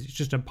altogether because it's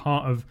just a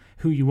part of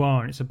who you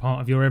are and it's a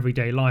part of your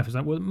everyday life. It's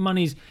like, well,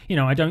 money's,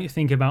 I don't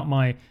think about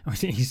I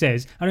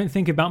don't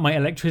think about my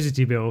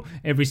electricity bill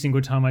every single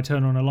time I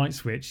turn on a light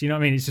switch. You know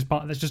what I mean?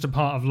 That's just a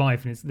part of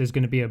life, and there's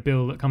going to be a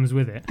bill that comes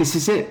with it. This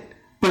is it.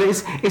 But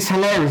it's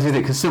hilarious, isn't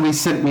it? Because somebody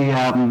sent me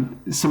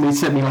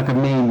like a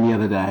meme the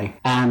other day,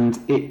 and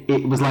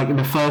it was like in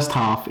the first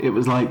half, it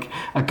was like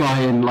a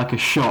guy in like a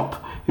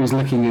shop who was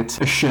looking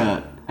at a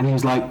shirt, and he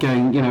was like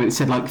going, it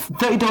said like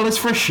 $30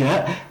 for a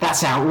shirt,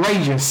 that's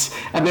outrageous.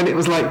 And then it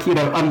was like,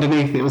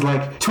 underneath it was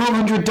like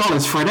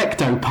 $1,200 for an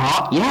Ecto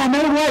part. Yeah,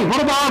 no way,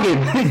 what a bargain.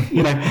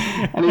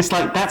 And it's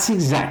like, that's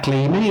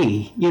exactly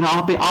me.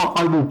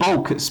 I will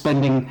balk at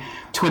spending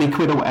 20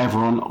 quid or whatever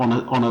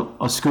on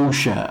a school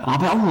shirt, and I'll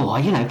be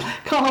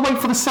can't I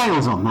wait for the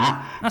sales on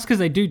that? That's because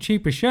they do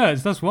cheaper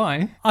shirts, that's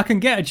why. I can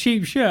get a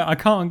cheap shirt, I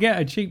can't get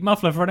a cheap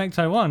muffler for an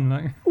Ecto 1.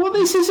 Like, well,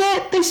 this is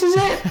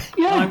it,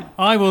 yeah.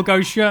 I will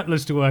go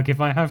shirtless to work if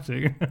I have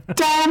to.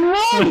 Damn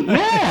right,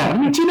 yeah. I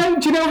mean, do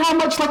you know how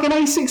much like an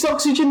A6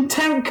 oxygen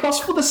tank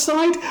costs for the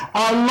side?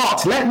 A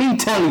lot, let me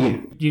tell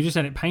you. You just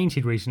had it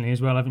painted recently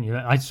as well, haven't you?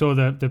 I saw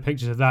the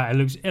pictures of that.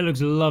 It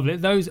looks lovely.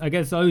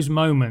 Those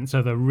moments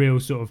are the real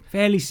sort of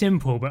fairly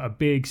simple but a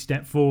big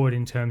step forward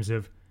in terms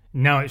of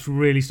now it's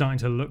really starting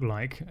to look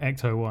like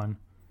Ecto 1.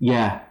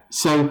 Yeah.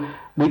 So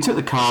we took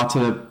the car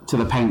to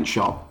the paint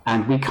shop,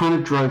 and we kind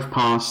of drove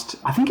past,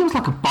 I think it was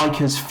like a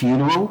biker's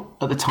funeral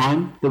at the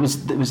time that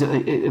was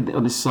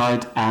on this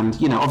side, and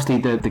obviously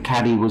the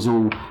caddy was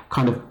all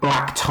kind of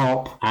black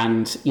top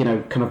and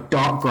kind of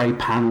dark grey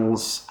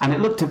panels, and it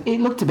looked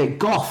a bit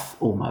goth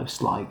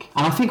almost like.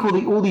 And I think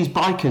all these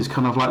bikers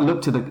kind of like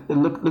looked to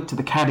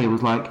the caddy and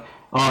was like,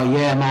 oh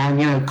yeah,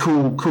 man,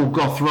 cool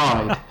goth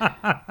ride.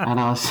 And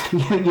I was,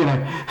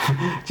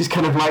 just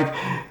kind of like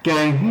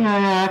going,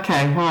 yeah,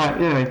 okay, all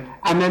right,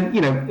 And then,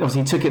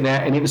 obviously he took it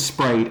there and it was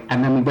sprayed,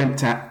 and then we went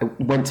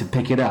to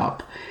pick it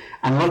up.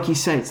 And like you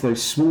say, it's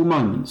those small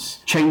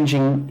moments,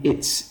 changing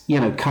its,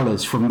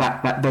 colours from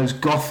those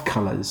goth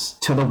colours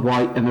to the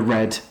white and the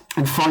red,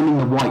 and finding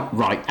the white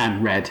right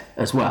and red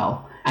as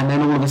well. And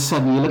then all of a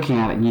sudden you're looking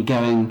at it and you're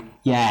going,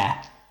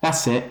 yeah,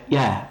 that's it,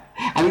 yeah.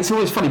 And it's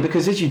always funny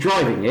because as you're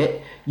driving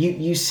it,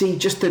 you see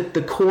just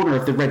the corner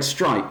of the red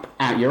stripe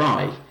out your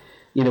eye,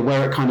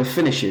 where it kind of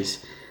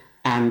finishes.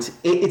 And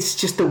it's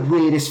just the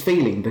weirdest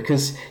feeling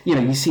because,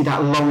 you see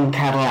that long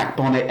Cadillac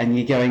bonnet and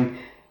you're going,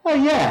 oh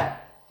yeah,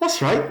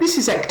 that's right, this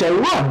is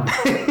Ecto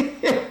 1.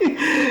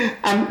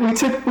 And we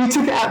took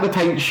it out of the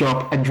paint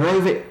shop and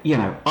drove it,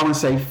 I want to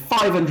say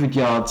 500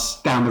 yards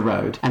down the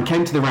road, and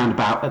came to the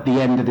roundabout at the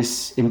end of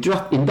this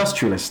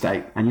industrial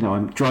estate. And,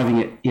 I'm driving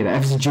it,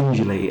 ever so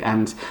gingerly,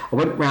 and I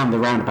went round the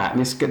roundabout, and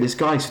this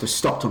guy sort of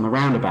stopped on the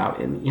roundabout,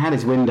 and he had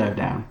his window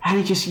down, and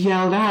he just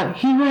yelled out,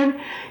 he went,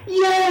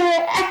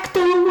 yeah,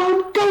 Ecto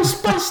 1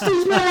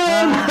 Ghostbusters,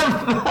 man!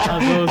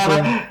 That's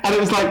awesome. And it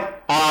was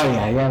like, oh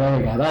yeah, there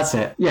we go, that's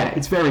it. Yeah,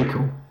 it's very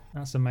cool.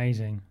 That's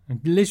amazing.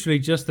 And literally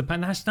just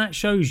that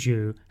shows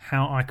you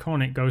how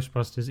iconic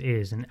Ghostbusters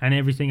is and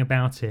everything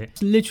about it.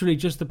 It's literally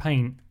just the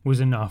paint was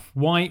enough.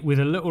 White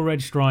with a little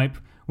red stripe,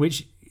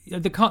 which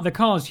the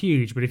car's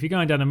huge, but if you're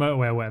going down a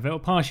motorway or whatever, it'll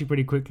pass you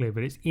pretty quickly,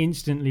 but it's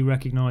instantly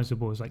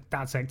recognisable. It's like,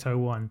 that's Ecto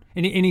 1.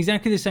 In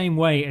exactly the same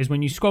way as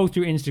when you scroll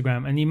through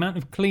Instagram and the amount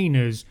of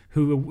cleaners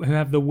who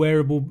have the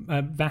wearable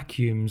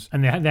vacuums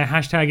and they're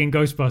hashtagging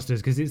Ghostbusters,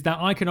 because it's that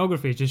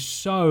iconography is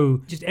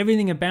just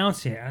everything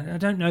about it. I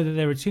don't know that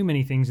there are too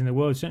many things in the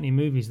world, certainly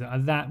movies, that are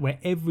that, where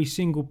every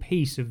single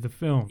piece of the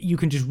film, you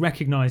can just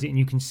recognise it and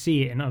you can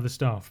see it in other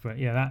stuff. But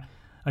yeah,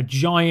 a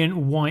giant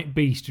white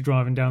beast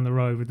driving down the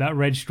road with that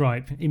red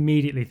stripe,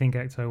 immediately think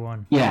Ecto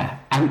 1. Yeah,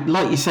 and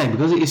like you say,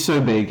 because it is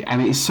so big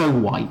and it is so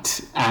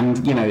white, and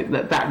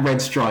that red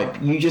stripe,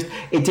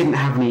 it didn't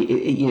have any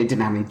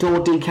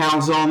door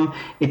decals on,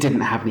 it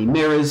didn't have any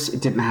mirrors,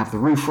 it didn't have the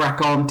roof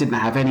rack on, didn't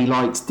have any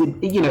lights,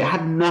 it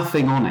had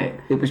nothing on it.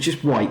 It was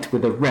just white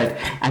with a red,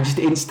 and just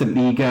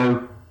instantly you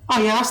go,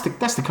 oh yeah,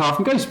 that's the car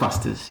from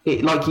Ghostbusters.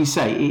 It, like you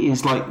say, it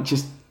is like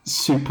just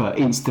super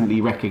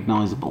instantly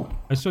recognisable.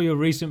 I saw your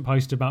recent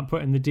post about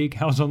putting the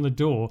decals on the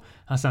door.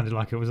 That sounded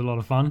like it was a lot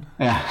of fun.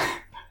 Yeah.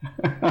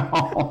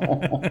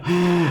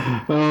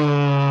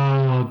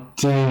 Oh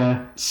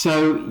dear.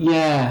 So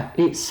yeah,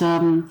 it's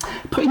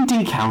putting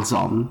decals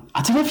on.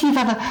 I don't know if you've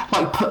ever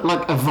like put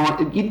like a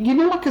vinyl. You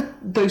know, like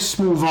those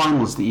small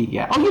vinyls that you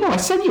get. Oh, you know, I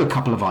sent you a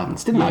couple of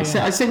vinyls, didn't I?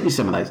 I sent you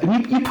some of those,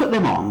 and you put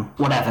them on,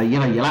 whatever, you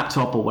know, your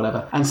laptop or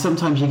whatever. And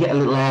sometimes you get a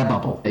little air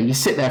bubble. You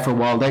sit there for a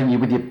while, don't you,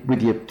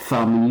 with your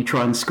thumb, and you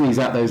try and squeeze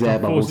out those air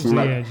bubbles. And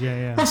like,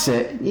 that's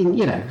it.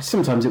 You know,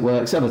 sometimes it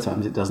works, other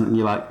times it doesn't, and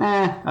you're like,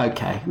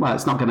 okay, well,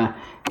 it's not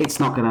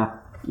gonna,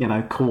 you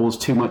know, cause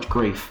too much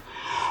grief.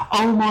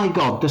 Oh my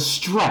God, the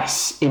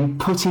stress in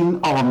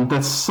putting on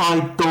the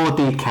side door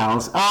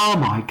decals. Oh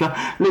my God.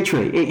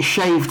 Literally, it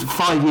shaved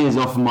 5 years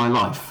off of my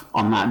life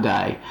on that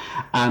day.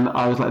 And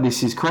I was like,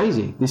 this is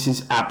crazy. This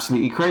is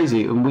absolutely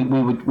crazy. And we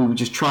were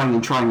just trying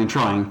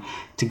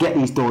to get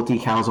these door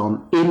decals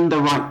on in the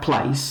right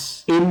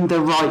place, in the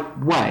right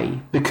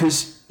way.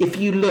 Because if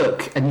you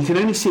look, and you can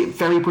only see it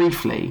very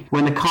briefly,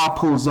 when the car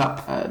pulls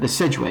up the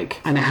Sedgwick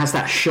and it has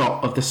that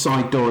shot of the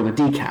side door and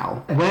the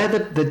decal, where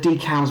the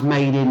decal's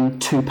made in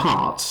two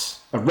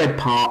parts, a red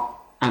part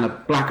and a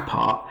black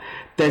part,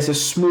 there's a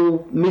small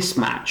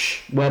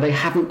mismatch where they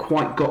haven't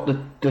quite got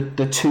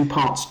the two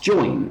parts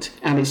joined,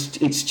 and it's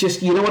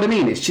just, you know what I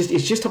mean, it's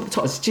just up the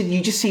top,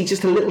 you just see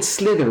just a little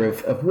slither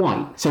of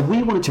white. So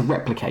we wanted to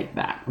replicate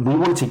that. We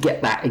wanted to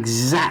get that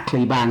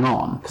exactly bang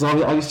on, because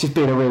I was just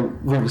being a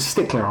real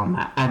stickler on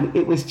that, and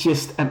it was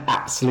just an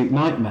absolute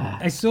nightmare.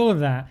 I saw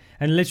that,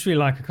 and literally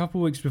like a couple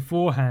of weeks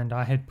beforehand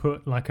I had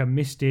put like a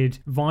misted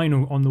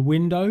vinyl on the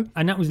window,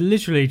 and that was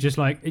literally just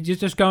like it's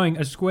just going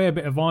a square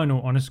bit of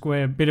vinyl on a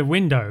square bit of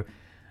window.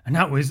 And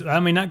that was,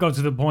 I mean, that got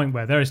to the point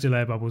where there are still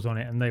air bubbles on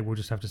it, and they will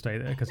just have to stay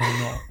there because I'm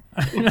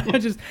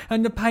not.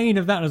 And the pain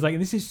of that, I was like,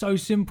 this is so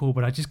simple,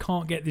 but I just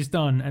can't get this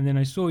done. And then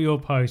I saw your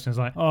post, and I was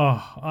like,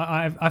 oh,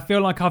 I feel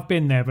like I've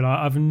been there, but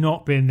I've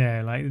not been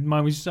there. Like,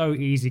 mine was so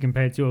easy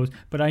compared to yours.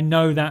 But I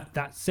know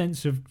that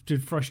sense of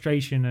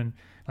frustration and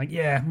like,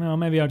 yeah, well,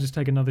 maybe I'll just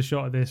take another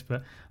shot at this.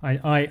 But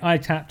I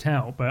tapped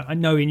out. But I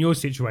know in your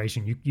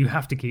situation, you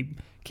have to keep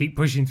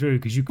pushing through,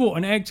 because you bought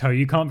an Ecto.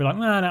 You can't be like,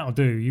 nah, that'll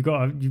do. You've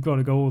got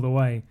to go all the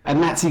way.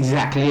 And that's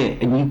exactly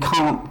it. And you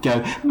can't go,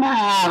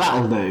 nah,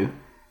 that'll do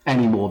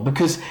anymore,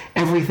 because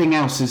everything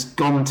else has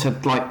gone to,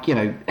 like, you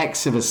know,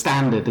 X of a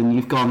standard, and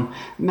you've gone,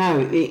 no,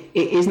 it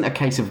isn't a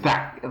case of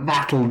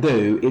that'll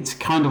do. It's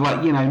kind of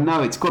like, you know,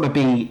 no, it's got to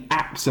be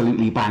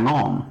absolutely bang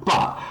on.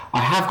 But I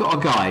have got a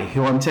guy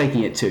who I'm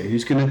taking it to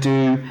who's going to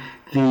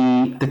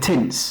do the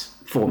tints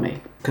for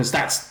me, because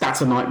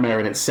that's a nightmare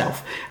in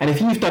itself. And if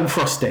you've done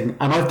frosting,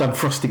 and I've done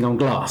frosting on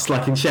glass,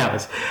 like in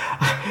showers,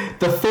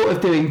 the thought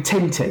of doing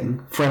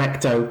tinting for an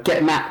Ecto,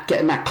 getting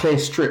that clear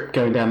strip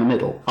going down the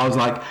middle, I was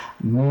like,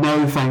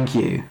 no thank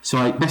you. So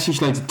I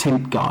messaged loads of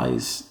tint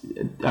guys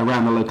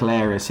around the local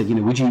area, said, you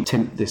know, would you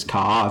tint this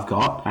car I've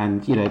got?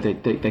 And, you know,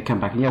 they come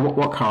back and, yeah,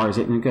 what car is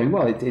it? And they're going,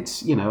 well,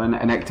 it's you know, an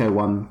Ecto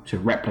one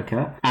sort of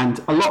replica. And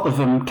a lot of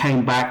them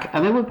came back,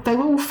 and they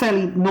were all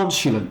fairly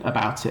nonchalant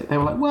about it. They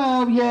were like,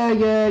 well,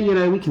 yeah, you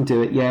know, we can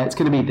do it, yeah, it's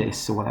going to be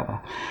this or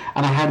whatever.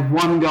 And I had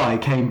one guy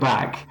came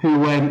back who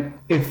went,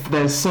 if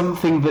there's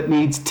something that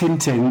needs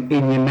tinting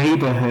in your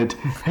neighbourhood,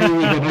 who are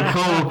we going to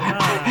call?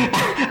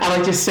 And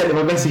I just sent him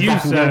a message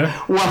back and go,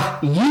 well,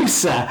 you,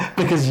 sir,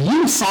 because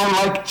you sound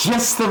like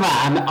just the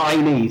man I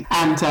need.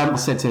 And I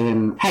said to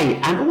him, hey,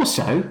 and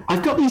also,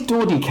 I've got these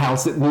door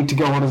decals that need to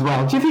go on as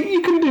well. Do you think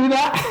you can do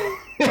that?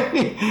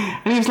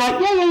 And he was like,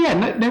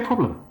 yeah, no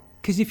problem.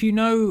 Because if you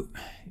know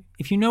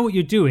what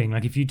you're doing,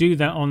 like if you do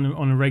that on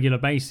a regular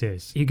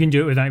basis, you can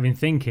do it without even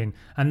thinking,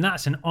 and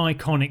that's an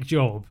iconic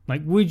job.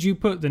 Like, would you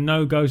put the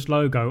No Ghost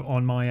logo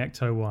on my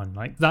Ecto 1?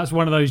 Like, that's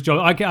one of those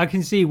jobs. I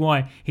can see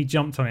why he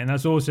jumped on it, and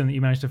that's awesome that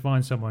you managed to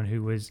find someone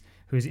who's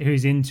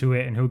into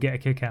it and who'll get a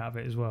kick out of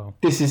it as well.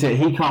 This is it.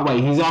 He can't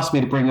wait. He's asked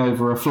me to bring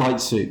over a flight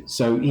suit,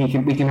 so we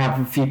can have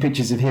a few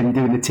pictures of him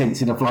doing the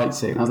tints in a flight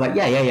suit. And I was like,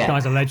 yeah.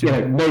 Guy's a legend.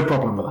 You know, no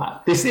problem with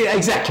that.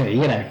 Exactly.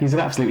 You know, he's an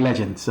absolute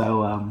legend.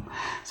 So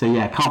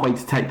yeah, can't wait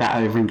to take that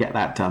over and get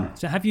that done.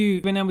 So have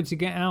you been able to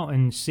get out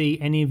and see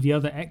any of the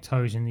other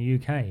Ectos in the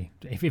UK,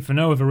 if for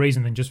no other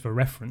reason than just for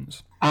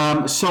reference?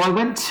 So I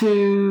went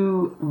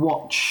to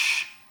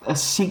watch a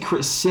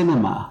secret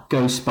cinema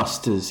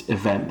Ghostbusters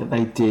event that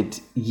they did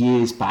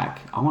years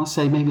back. I want to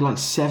say maybe like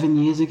 7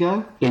 years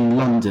ago in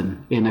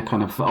London, in a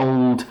kind of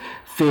old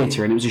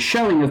theatre, and it was a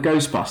showing of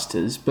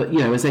Ghostbusters. But you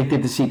know, as they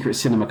did the secret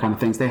cinema kind of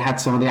things, they had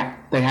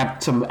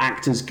some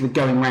actors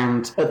going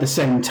around at the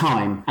same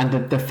time, and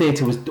the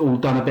theatre was all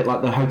done a bit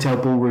like the hotel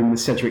ballroom, the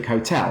Sedgwick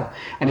Hotel,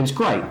 and it was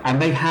great. And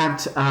they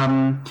had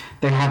an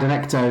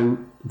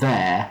Ecto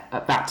there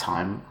at that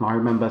time, and I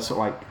remember sort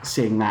of like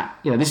seeing that.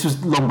 You know, this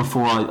was long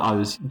before I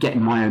was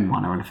getting my own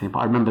one or anything, but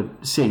I remember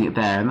seeing it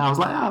there, and I was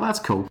like, oh, that's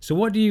cool. So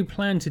what do you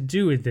plan to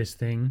do with this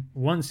thing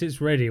once it's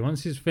ready,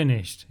 once it's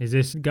finished? Is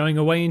this going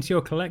away into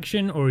your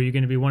collection, or are you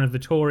going to be one of the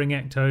touring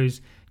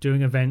Ectos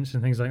doing events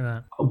and things like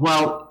that?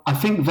 Well, I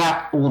think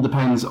that all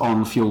depends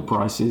on fuel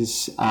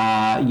prices.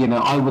 You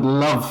know, I would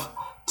love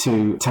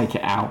to take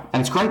it out.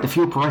 And it's great the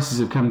fuel prices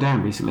have come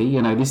down recently.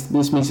 You know, this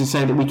means to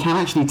say that we can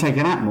actually take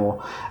it out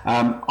more.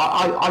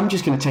 I'm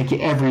just going to take it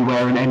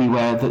everywhere and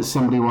anywhere that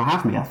somebody will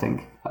have me, I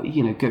think.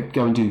 You know,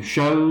 go and do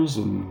shows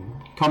and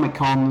Comic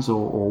Cons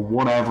or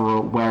whatever,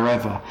 or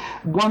wherever.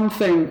 One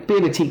thing,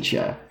 being a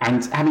teacher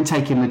and having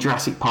taken the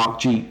Jurassic Park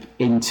Jeep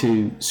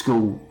into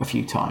school a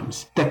few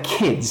times, the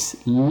kids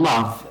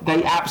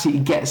they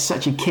absolutely get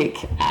such a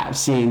kick out of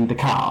seeing the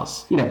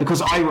cars. You know,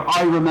 because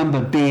I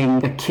remember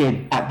being a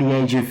kid at the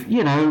age of,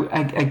 you know,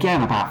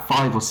 again, about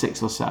 5 or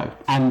 6 or so,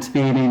 and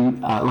being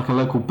in like a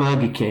local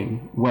Burger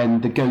King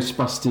when the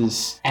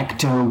Ghostbusters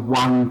Ecto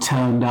 1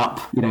 turned up,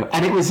 you know,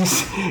 and it was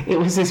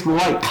this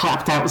white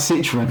clapped out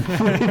Citroen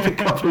with a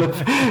couple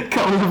of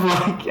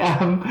like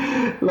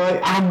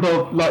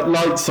amber like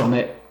lights on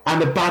it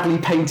and a badly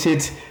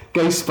painted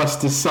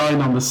Ghostbusters sign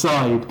on the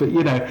side. But,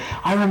 you know,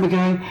 I remember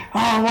going,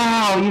 oh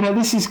wow, you know,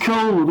 this is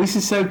cool, this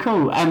is so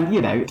cool. And, you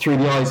know, through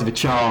the eyes of a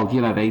child,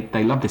 you know,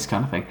 they love this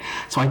kind of thing.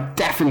 So I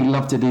definitely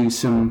love to do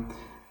some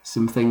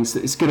things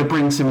that it's going to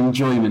bring some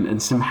enjoyment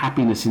and some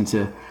happiness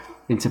into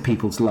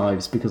people's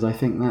lives, because I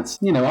think that's,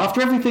 you know,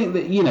 after everything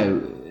that, you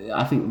know,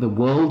 I think the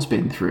world's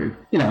been through,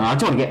 you know, I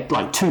don't want to get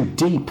like too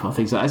deep or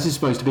things like that. This is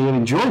supposed to be an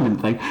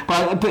enjoyment thing,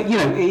 but you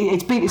know,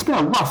 it's been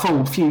a rough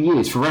old few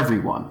years for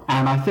everyone,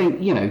 and I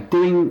think, you know,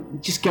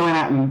 just going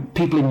out and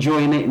people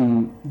enjoying it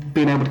and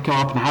being able to go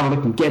up and have a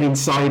look and get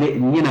inside it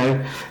and, you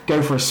know,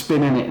 go for a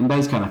spin in it and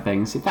those kind of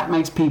things, if that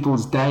makes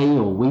people's day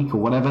or week or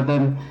whatever,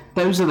 then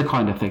those are the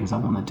kind of things I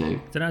want to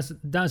do. So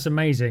that's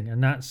amazing,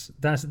 and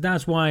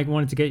that's why I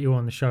wanted to get you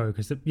on the show,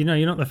 because, you know,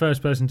 you're not the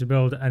first person to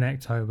build an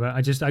Ecto,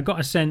 but I got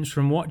a sense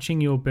from watching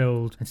your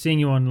build and seeing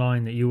you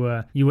online that you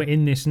were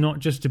in this not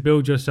just to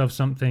build yourself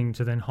something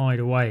to then hide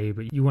away,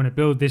 but you want to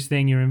build this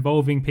thing. You're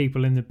involving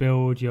people in the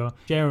build. You're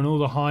sharing all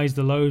the highs,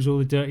 the lows, all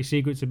the dirty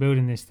secrets of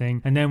building this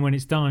thing, and then when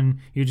it's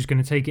done, you're just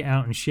going to take it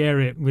out and share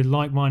it with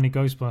like-minded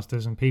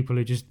Ghostbusters and people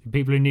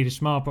who need a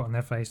smile put on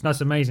their face.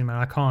 That's amazing, man.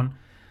 I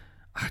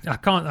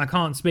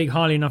can't speak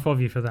highly enough of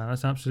you for that.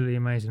 That's absolutely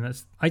amazing.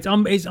 It's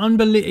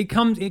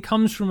unbelievable. It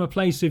comes from a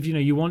place of, you know,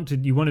 you want to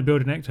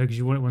build an Ecto because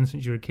you want it one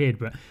since you were a kid.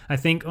 But I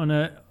think on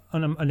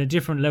a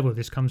different level,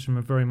 this comes from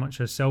a very much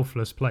a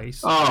selfless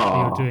place.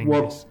 Oh, you're doing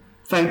well, this.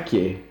 Thank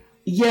you.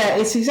 Yeah,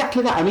 it's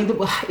exactly that. I mean,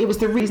 it was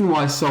the reason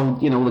why I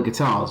sold, you know, all the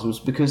guitars, was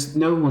because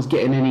no one was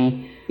getting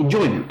any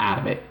enjoyment out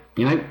of it.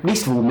 You know,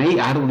 least of all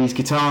me. I had all these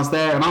guitars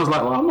there, and I was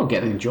like, well, I'm not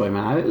getting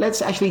enjoyment out of it.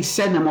 Let's actually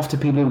send them off to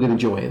people who are going to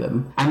enjoy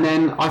them. And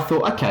then I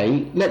thought,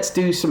 okay, let's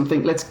do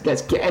something. Let's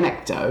get an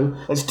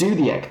Ecto. Let's do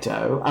the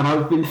Ecto. And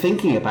I've been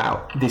thinking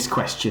about this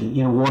question.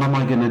 You know, what am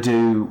I going to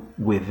do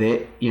with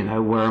it? You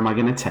know, where am I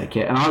going to take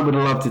it? And I would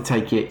love to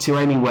take it to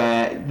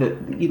anywhere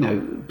that, you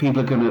know,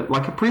 people are going to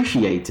like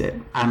appreciate it.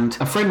 And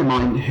a friend of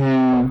mine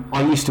who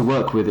I used to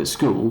work with at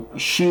school,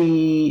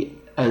 she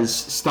has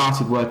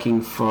started working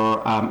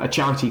for a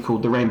charity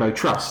called the Rainbow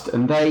Trust,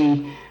 and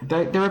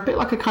they're a bit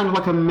like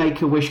a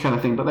Make-A-Wish kind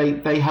of thing, but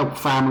they help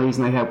families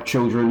and they help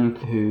children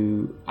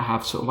who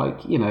have sort of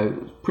like, you know,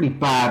 pretty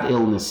bad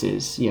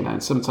illnesses, you know,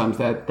 and sometimes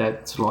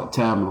they're sort of like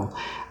terminal,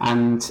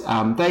 and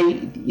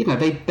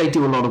they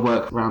do a lot of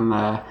work around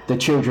the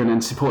children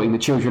and supporting the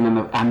children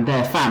and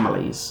their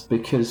families,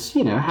 because,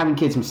 you know, having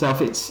kids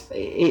himself,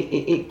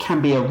 it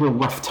can be a real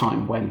rough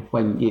time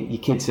when your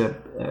kids are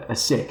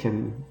sick,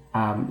 and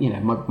you know,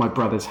 my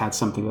brother's had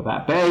something with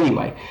that. But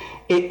anyway,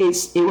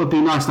 it would be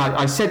nice. And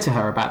I said to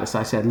her about this,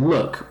 I said,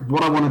 look,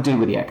 what I want to do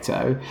with the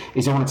Ecto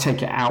is I want to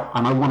take it out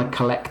and I want to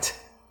collect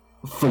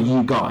for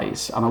you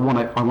guys, and I want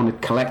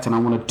to collect and I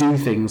want to do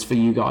things for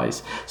you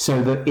guys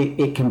so that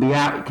it can be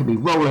out, it can be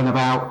rolling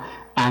about,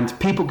 and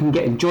people can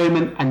get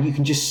enjoyment, and you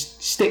can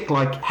just stick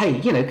like,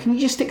 hey, you know, can you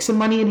just stick some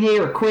money in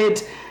here,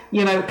 £1,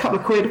 you know, a couple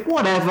of quid,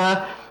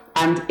 whatever,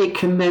 and it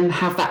can then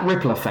have that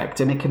ripple effect,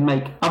 and it can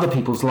make other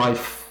people's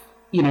life,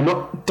 you know,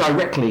 not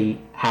directly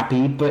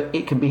happy, but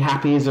it can be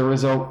happy as a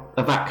result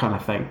of that kind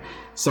of thing.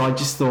 So I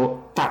just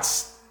thought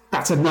that's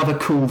another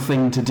cool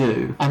thing to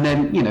do. And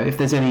then, you know, if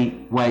there's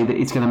any way that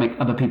it's going to make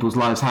other people's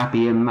lives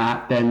happy in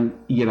that, then,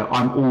 you know,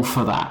 I'm all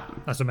for that.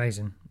 That's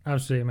amazing.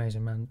 Absolutely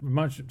amazing, man.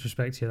 Much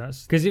respect to you.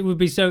 That's because it would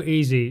be so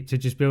easy to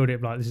just build it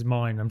like, this is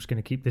mine, I'm just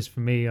going to keep this for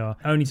me, or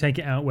only take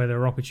it out where there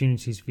are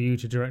opportunities for you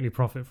to directly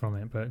profit from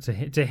it. But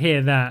to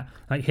hear that,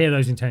 like, hear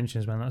those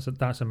intentions, man,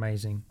 that's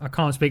amazing. I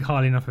can't speak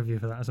highly enough of you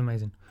for that. That's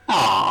amazing.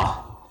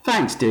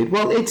 Thanks, dude.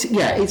 Well, it's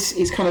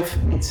kind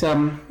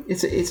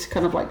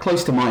of like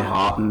close to my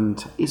heart,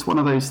 and it's one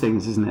of those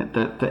things, isn't it,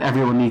 that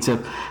everyone needs a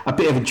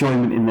bit of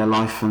enjoyment in their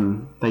life,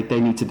 and they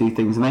need to do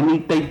things,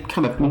 and they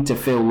kind of need to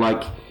feel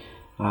like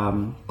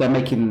they're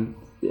making,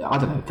 I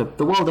don't know,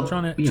 the world.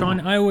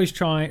 I always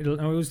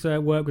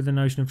work with the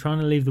notion of trying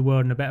to leave the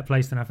world in a better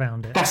place than I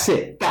found it. That's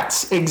it.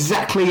 That's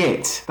exactly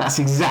it.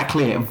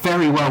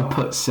 Very well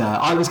put, sir.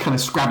 I was kind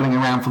of scrabbling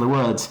around for the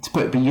words to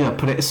put it, but you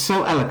put it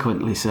so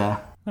eloquently, sir.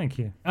 Thank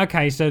you.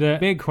 Okay, so the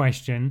big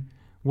question,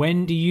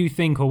 When do you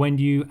think, or when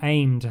do you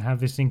aim to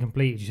have this thing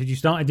completed? You said you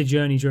started the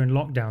journey during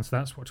lockdown, so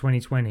that's what,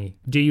 2020.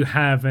 Do you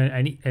have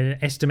an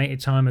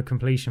estimated time of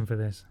completion for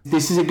this?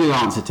 This is a good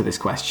answer to this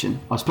question.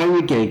 I was playing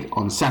a gig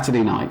on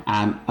Saturday night,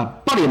 and a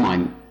buddy of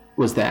mine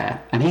was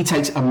there, and he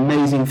takes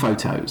amazing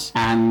photos,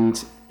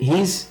 and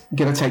he's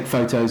going to take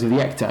photos of the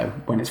Ecto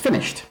when it's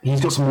finished.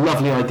 He's got some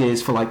lovely ideas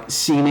for like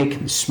scenic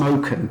and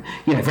smoke and,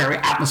 you know, very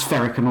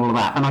atmospheric and all of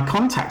that. And I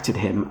contacted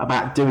him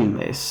about doing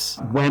this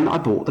when I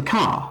bought the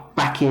car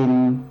back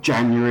in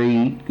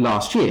January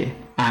last year.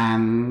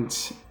 And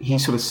he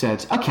sort of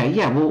said, okay,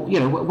 yeah, well, you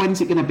know, when's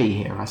it going to be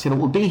here? I said, it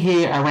will be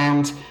here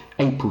around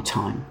April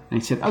time. And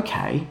he said,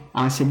 okay.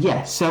 And I said,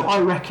 yes. So I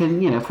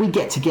reckon, you know, if we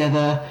get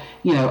together,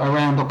 you know,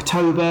 around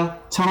October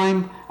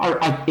time,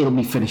 it'll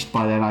be finished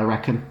by then, I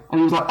reckon. And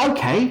he was like,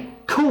 okay,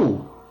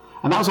 cool.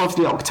 And that was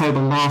obviously October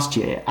last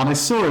year. And I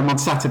saw him on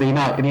Saturday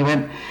night, and he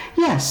went,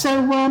 yeah,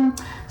 so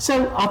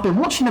I've been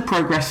watching the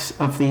progress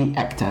of the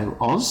Ecto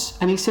Oz.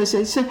 And he says,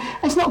 it's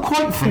not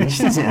quite finished,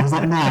 is it? I was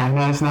like,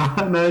 no, it's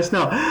not. No, it's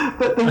not.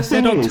 But the I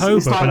said thing October,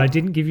 is, but I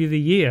didn't give you the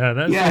year.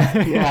 That's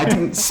yeah, I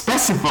didn't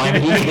specify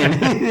the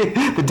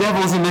year. The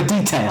devil's in the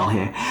detail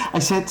here. I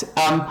said,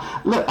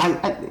 look,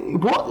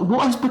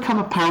 what has become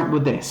apparent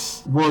with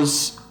this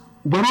was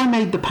when I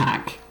made the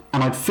pack,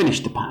 and I'd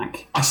finished the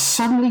pack, I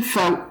suddenly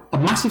felt a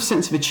massive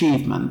sense of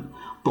achievement,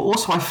 but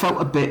also I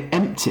felt a bit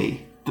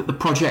empty that the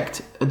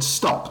project had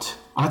stopped.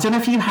 I don't know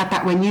if you had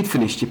that when you'd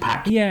finished your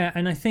pack. Yeah,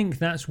 and I think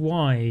that's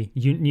why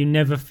you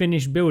never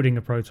finished building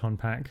a proton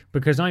pack,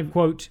 because I,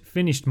 quote,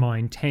 finished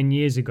mine 10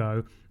 years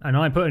ago, and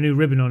I put a new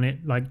ribbon on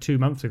it like 2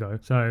 months ago.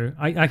 So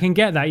I can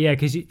get that, yeah,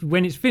 because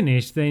when it's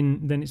finished,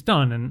 then it's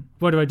done. And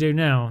what do I do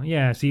now?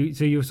 Yeah, so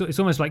it's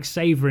almost like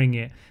savouring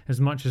it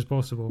as much as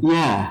possible.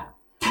 Yeah.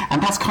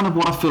 And that's kind of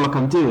what I feel like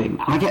I'm doing.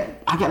 And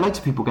I get loads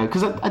of people go,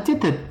 because I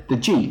did the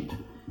Jeep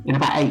in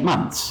about 8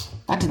 months.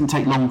 That didn't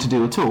take long to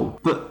do at all.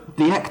 But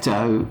the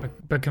Ecto...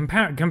 But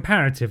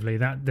comparatively,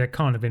 there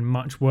can't have been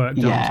much work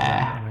done to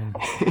that. I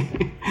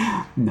mean,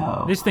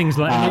 no. This thing's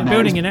like...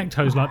 building an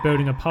Ecto is like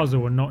building a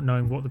puzzle and not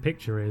knowing what the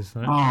picture is.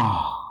 Like.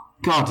 Oh,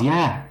 God,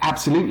 yeah,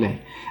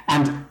 absolutely.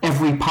 And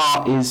every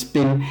part has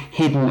been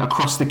hidden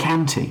across the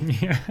county.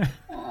 Yeah.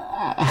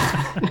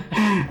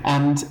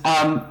 And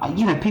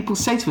you know, people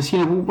say to us, you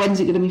know, well, when's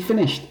it going to be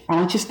finished?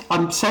 And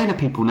I'm saying to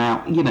people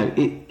now, you know,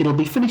 it'll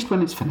be finished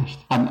when it's finished.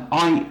 And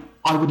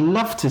I would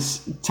love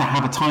to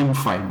have a time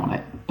frame on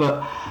it,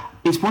 but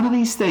it's one of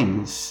these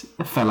things,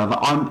 fella, that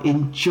I'm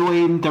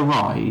enjoying the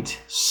ride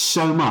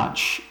so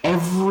much.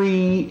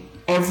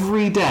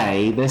 Every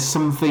day there's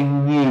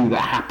something new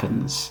that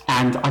happens,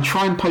 and I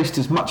try and post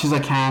as much as I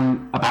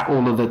can about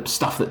all of the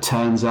stuff that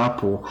turns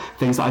up, or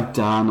things that I've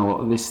done,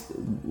 or this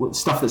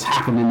stuff that's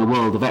happened in the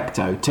world of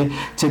Ecto,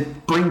 to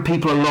bring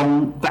people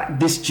along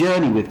this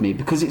journey with me,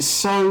 because it's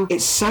so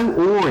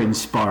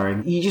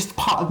awe-inspiring.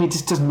 Part of me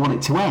just doesn't want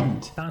it to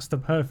end. That's the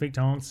perfect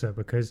answer,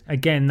 because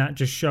again, that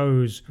just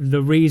shows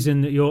the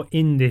reason that you're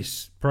in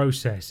this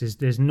process is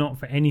there's not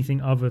for anything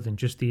other than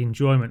just the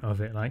enjoyment of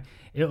it. Like,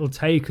 it'll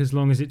take as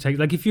long as it takes.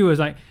 Like, if you was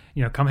like,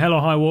 you know, come hell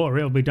or high water,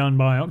 it'll be done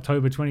by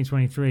October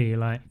 2023.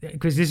 Like,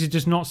 because this is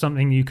just not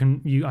something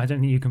I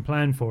don't think you can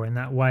plan for in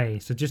that way.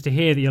 So just to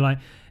hear that you're like,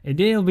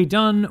 it'll be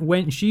done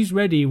when she's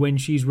ready.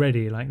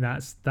 Like,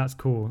 that's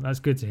cool. That's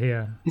good to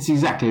hear. It's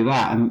exactly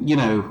that. And, you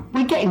know,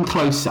 we're getting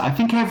closer. I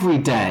think every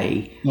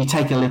day you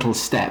take a little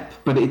step,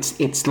 but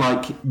it's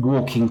like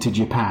walking to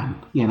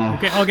Japan, you know.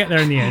 Okay, I'll get there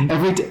in the end.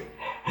 Every day.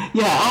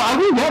 Yeah, I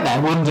will get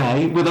there one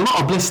day with a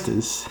lot of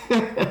blisters.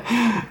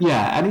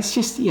 Yeah, and it's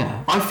just,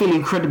 yeah, I feel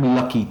incredibly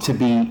lucky to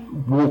be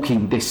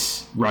walking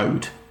this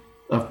road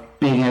of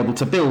being able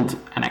to build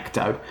an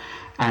Ecto.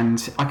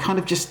 And I kind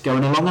of just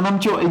going along, and I'm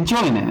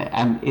enjoying it.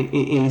 And it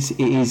is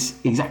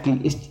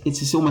exactly,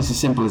 it's almost as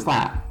simple as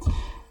that,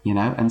 you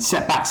know. And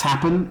setbacks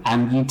happen,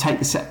 and you take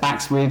the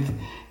setbacks with,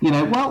 you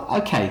know, well,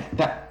 okay,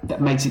 that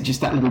makes it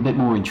just that little bit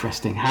more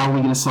interesting. How are we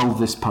going to solve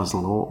this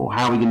puzzle, or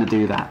how are we going to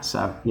do that?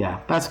 So,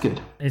 yeah, that's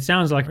good. It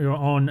sounds like you're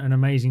on an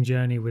amazing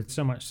journey with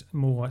so much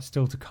more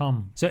still to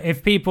come. So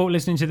if people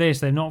listening to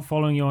this, they're not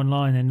following you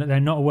online and they're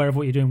not aware of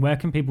what you're doing, where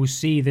can people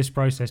see this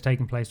process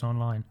taking place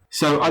online?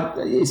 So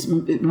it's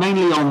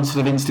mainly on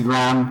sort of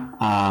Instagram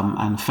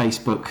and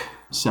Facebook.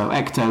 So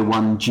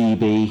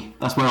Ecto1GB,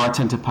 that's where I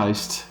tend to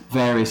post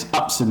various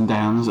ups and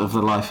downs of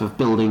the life of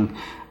building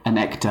an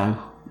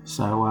Ecto.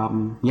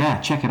 So,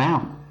 yeah, check it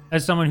out.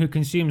 As someone who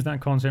consumes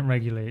that content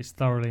regularly, it's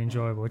thoroughly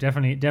enjoyable.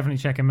 Definitely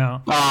check him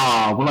out.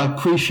 Oh, well, I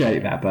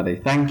appreciate that, buddy.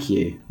 Thank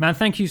you. Man,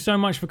 thank you so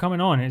much for coming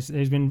on. It's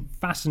been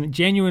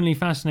genuinely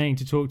fascinating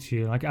to talk to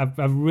you. Like,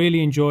 I've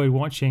really enjoyed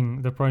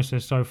watching the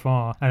process so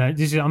far. And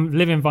I'm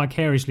living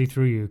vicariously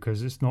through you,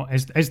 because it's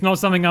not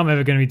something I'm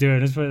ever going to be doing,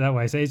 let's put it that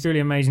way. So it's really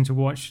amazing to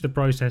watch the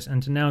process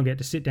and to now get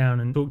to sit down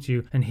and talk to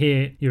you and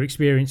hear your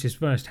experiences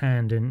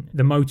firsthand and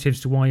the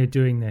motives to why you're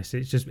doing this.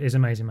 It's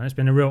amazing, man. It's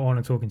been a real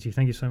honor talking to you.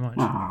 Thank you so much.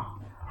 Oh.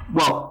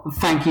 Well,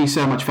 thank you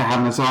so much for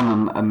having us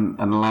on and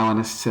allowing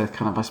us to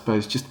kind of, I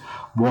suppose, just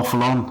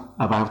waffle on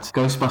about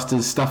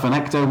Ghostbusters stuff and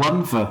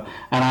Ecto-1 for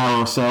an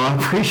hour or so. I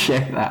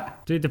appreciate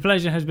that. Dude, the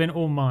pleasure has been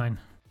all mine.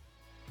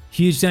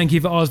 Huge thank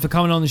you for Oz for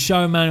coming on the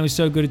show, man. It was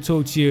so good to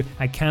talk to you.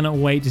 I cannot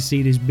wait to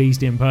see this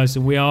beast in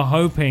person. We are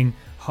hoping,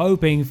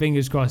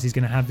 fingers crossed, he's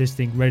going to have this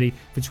thing ready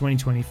for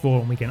 2024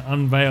 and we can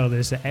unveil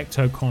this at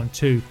EctoCon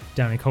 2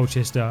 down in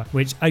Colchester,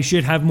 which I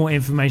should have more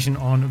information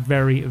on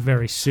very,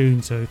 very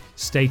soon. So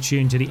stay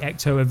tuned to the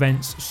Ecto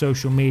events,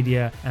 social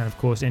media, and of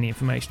course any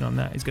information on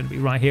that is going to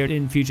be right here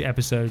in future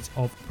episodes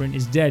of Print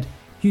is Dead.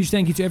 Huge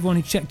thank you to everyone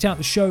who checked out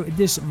the show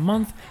this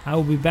month. I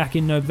will be back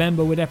in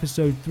November with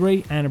episode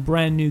 3 and a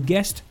brand new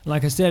guest.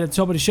 Like I said at the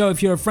top of the show,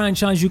 if you're a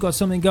franchise, you've got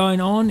something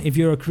going on. If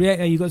you're a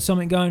creator, you've got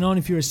something going on.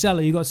 If you're a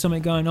seller, you've got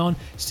something going on.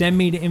 Send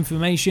me the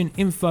information,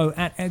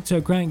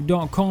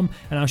 info@ectocrank.com,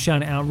 and I'll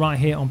shout it out right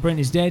here on Print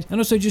is Dead. And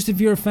also just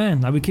if you're a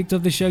fan, like we kicked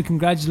off the show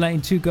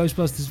congratulating 2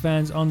 Ghostbusters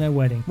fans on their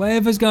wedding.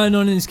 Whatever's going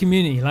on in this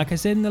community, like I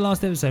said in the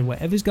last episode,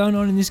 whatever's going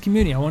on in this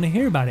community, I want to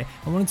hear about it.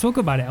 I want to talk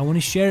about it. I want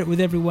to share it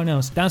with everyone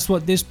else. That's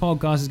what this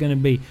podcast is going to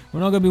be. We're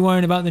not going to be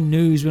worrying about the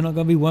news. We're not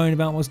going to be worrying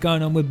about what's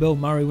going on with Bill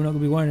Murray. We're not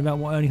going to be worrying about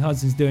what Ernie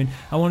Hudson's doing.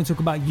 I want to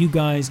talk about you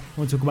guys. I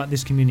want to talk about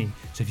this community.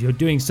 So if you're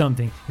doing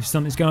something, if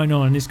something's going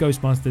on in this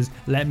Ghostbusters,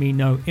 let me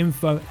know.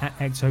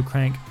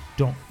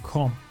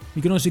 info@ectocrank.com.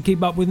 You can also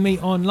keep up with me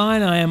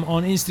online. I am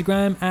on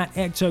Instagram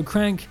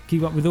 @EctoCrank.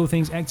 Keep up with all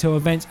things Ecto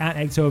Events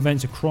 @Ecto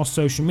Events across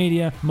social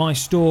media. My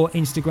store,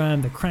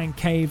 Instagram, The Crank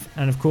Cave.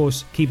 And of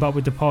course, keep up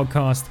with the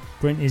podcast,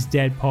 Print is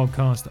Dead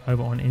Podcast,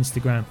 over on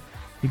Instagram.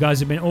 You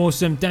guys have been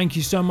awesome. Thank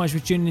you so much for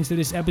tuning into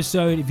this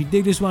episode. If you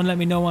dig this one, let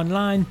me know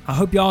online. I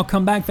hope you all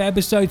come back for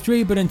episode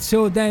 3. But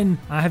until then,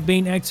 I have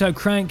been Ecto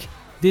Crank.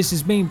 This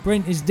has been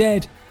Print is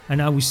Dead.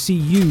 And I will see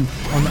you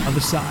on the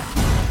other side.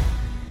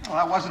 Well,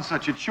 that wasn't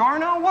such a chore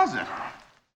now, was it?